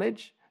the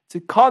knowledge, to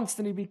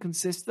constantly be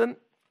consistent.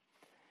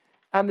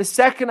 And the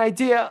second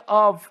idea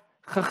of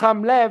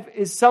Chacham Lev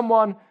is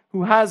someone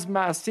who has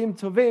Ma'asim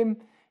Tovim,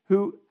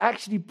 who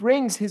actually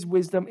brings his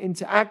wisdom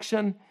into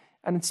action.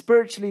 And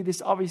spiritually,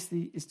 this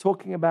obviously is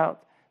talking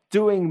about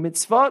doing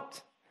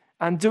mitzvot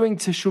and doing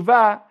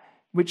teshuvah,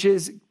 which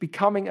is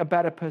becoming a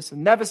better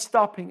person, never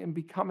stopping and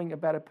becoming a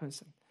better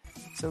person.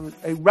 So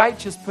a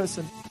righteous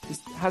person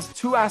has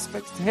two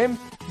aspects to him,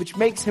 which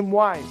makes him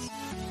wise.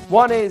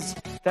 One is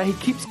that he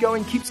keeps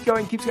going.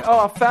 Oh,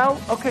 I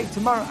fell? Okay,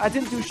 tomorrow. I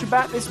didn't do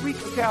Shabbat this week.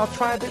 Okay, I'll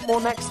try a bit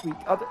more next week.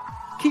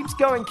 Keeps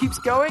going,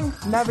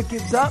 never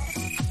gives up.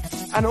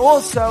 And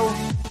also,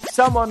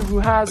 someone who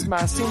has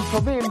Ma'asim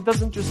Tovim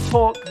doesn't just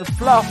talk the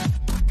fluff,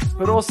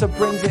 but also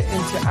brings it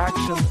into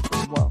action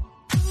as well.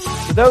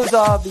 So those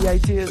are the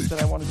ideas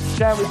that I wanted to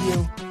share with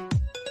you.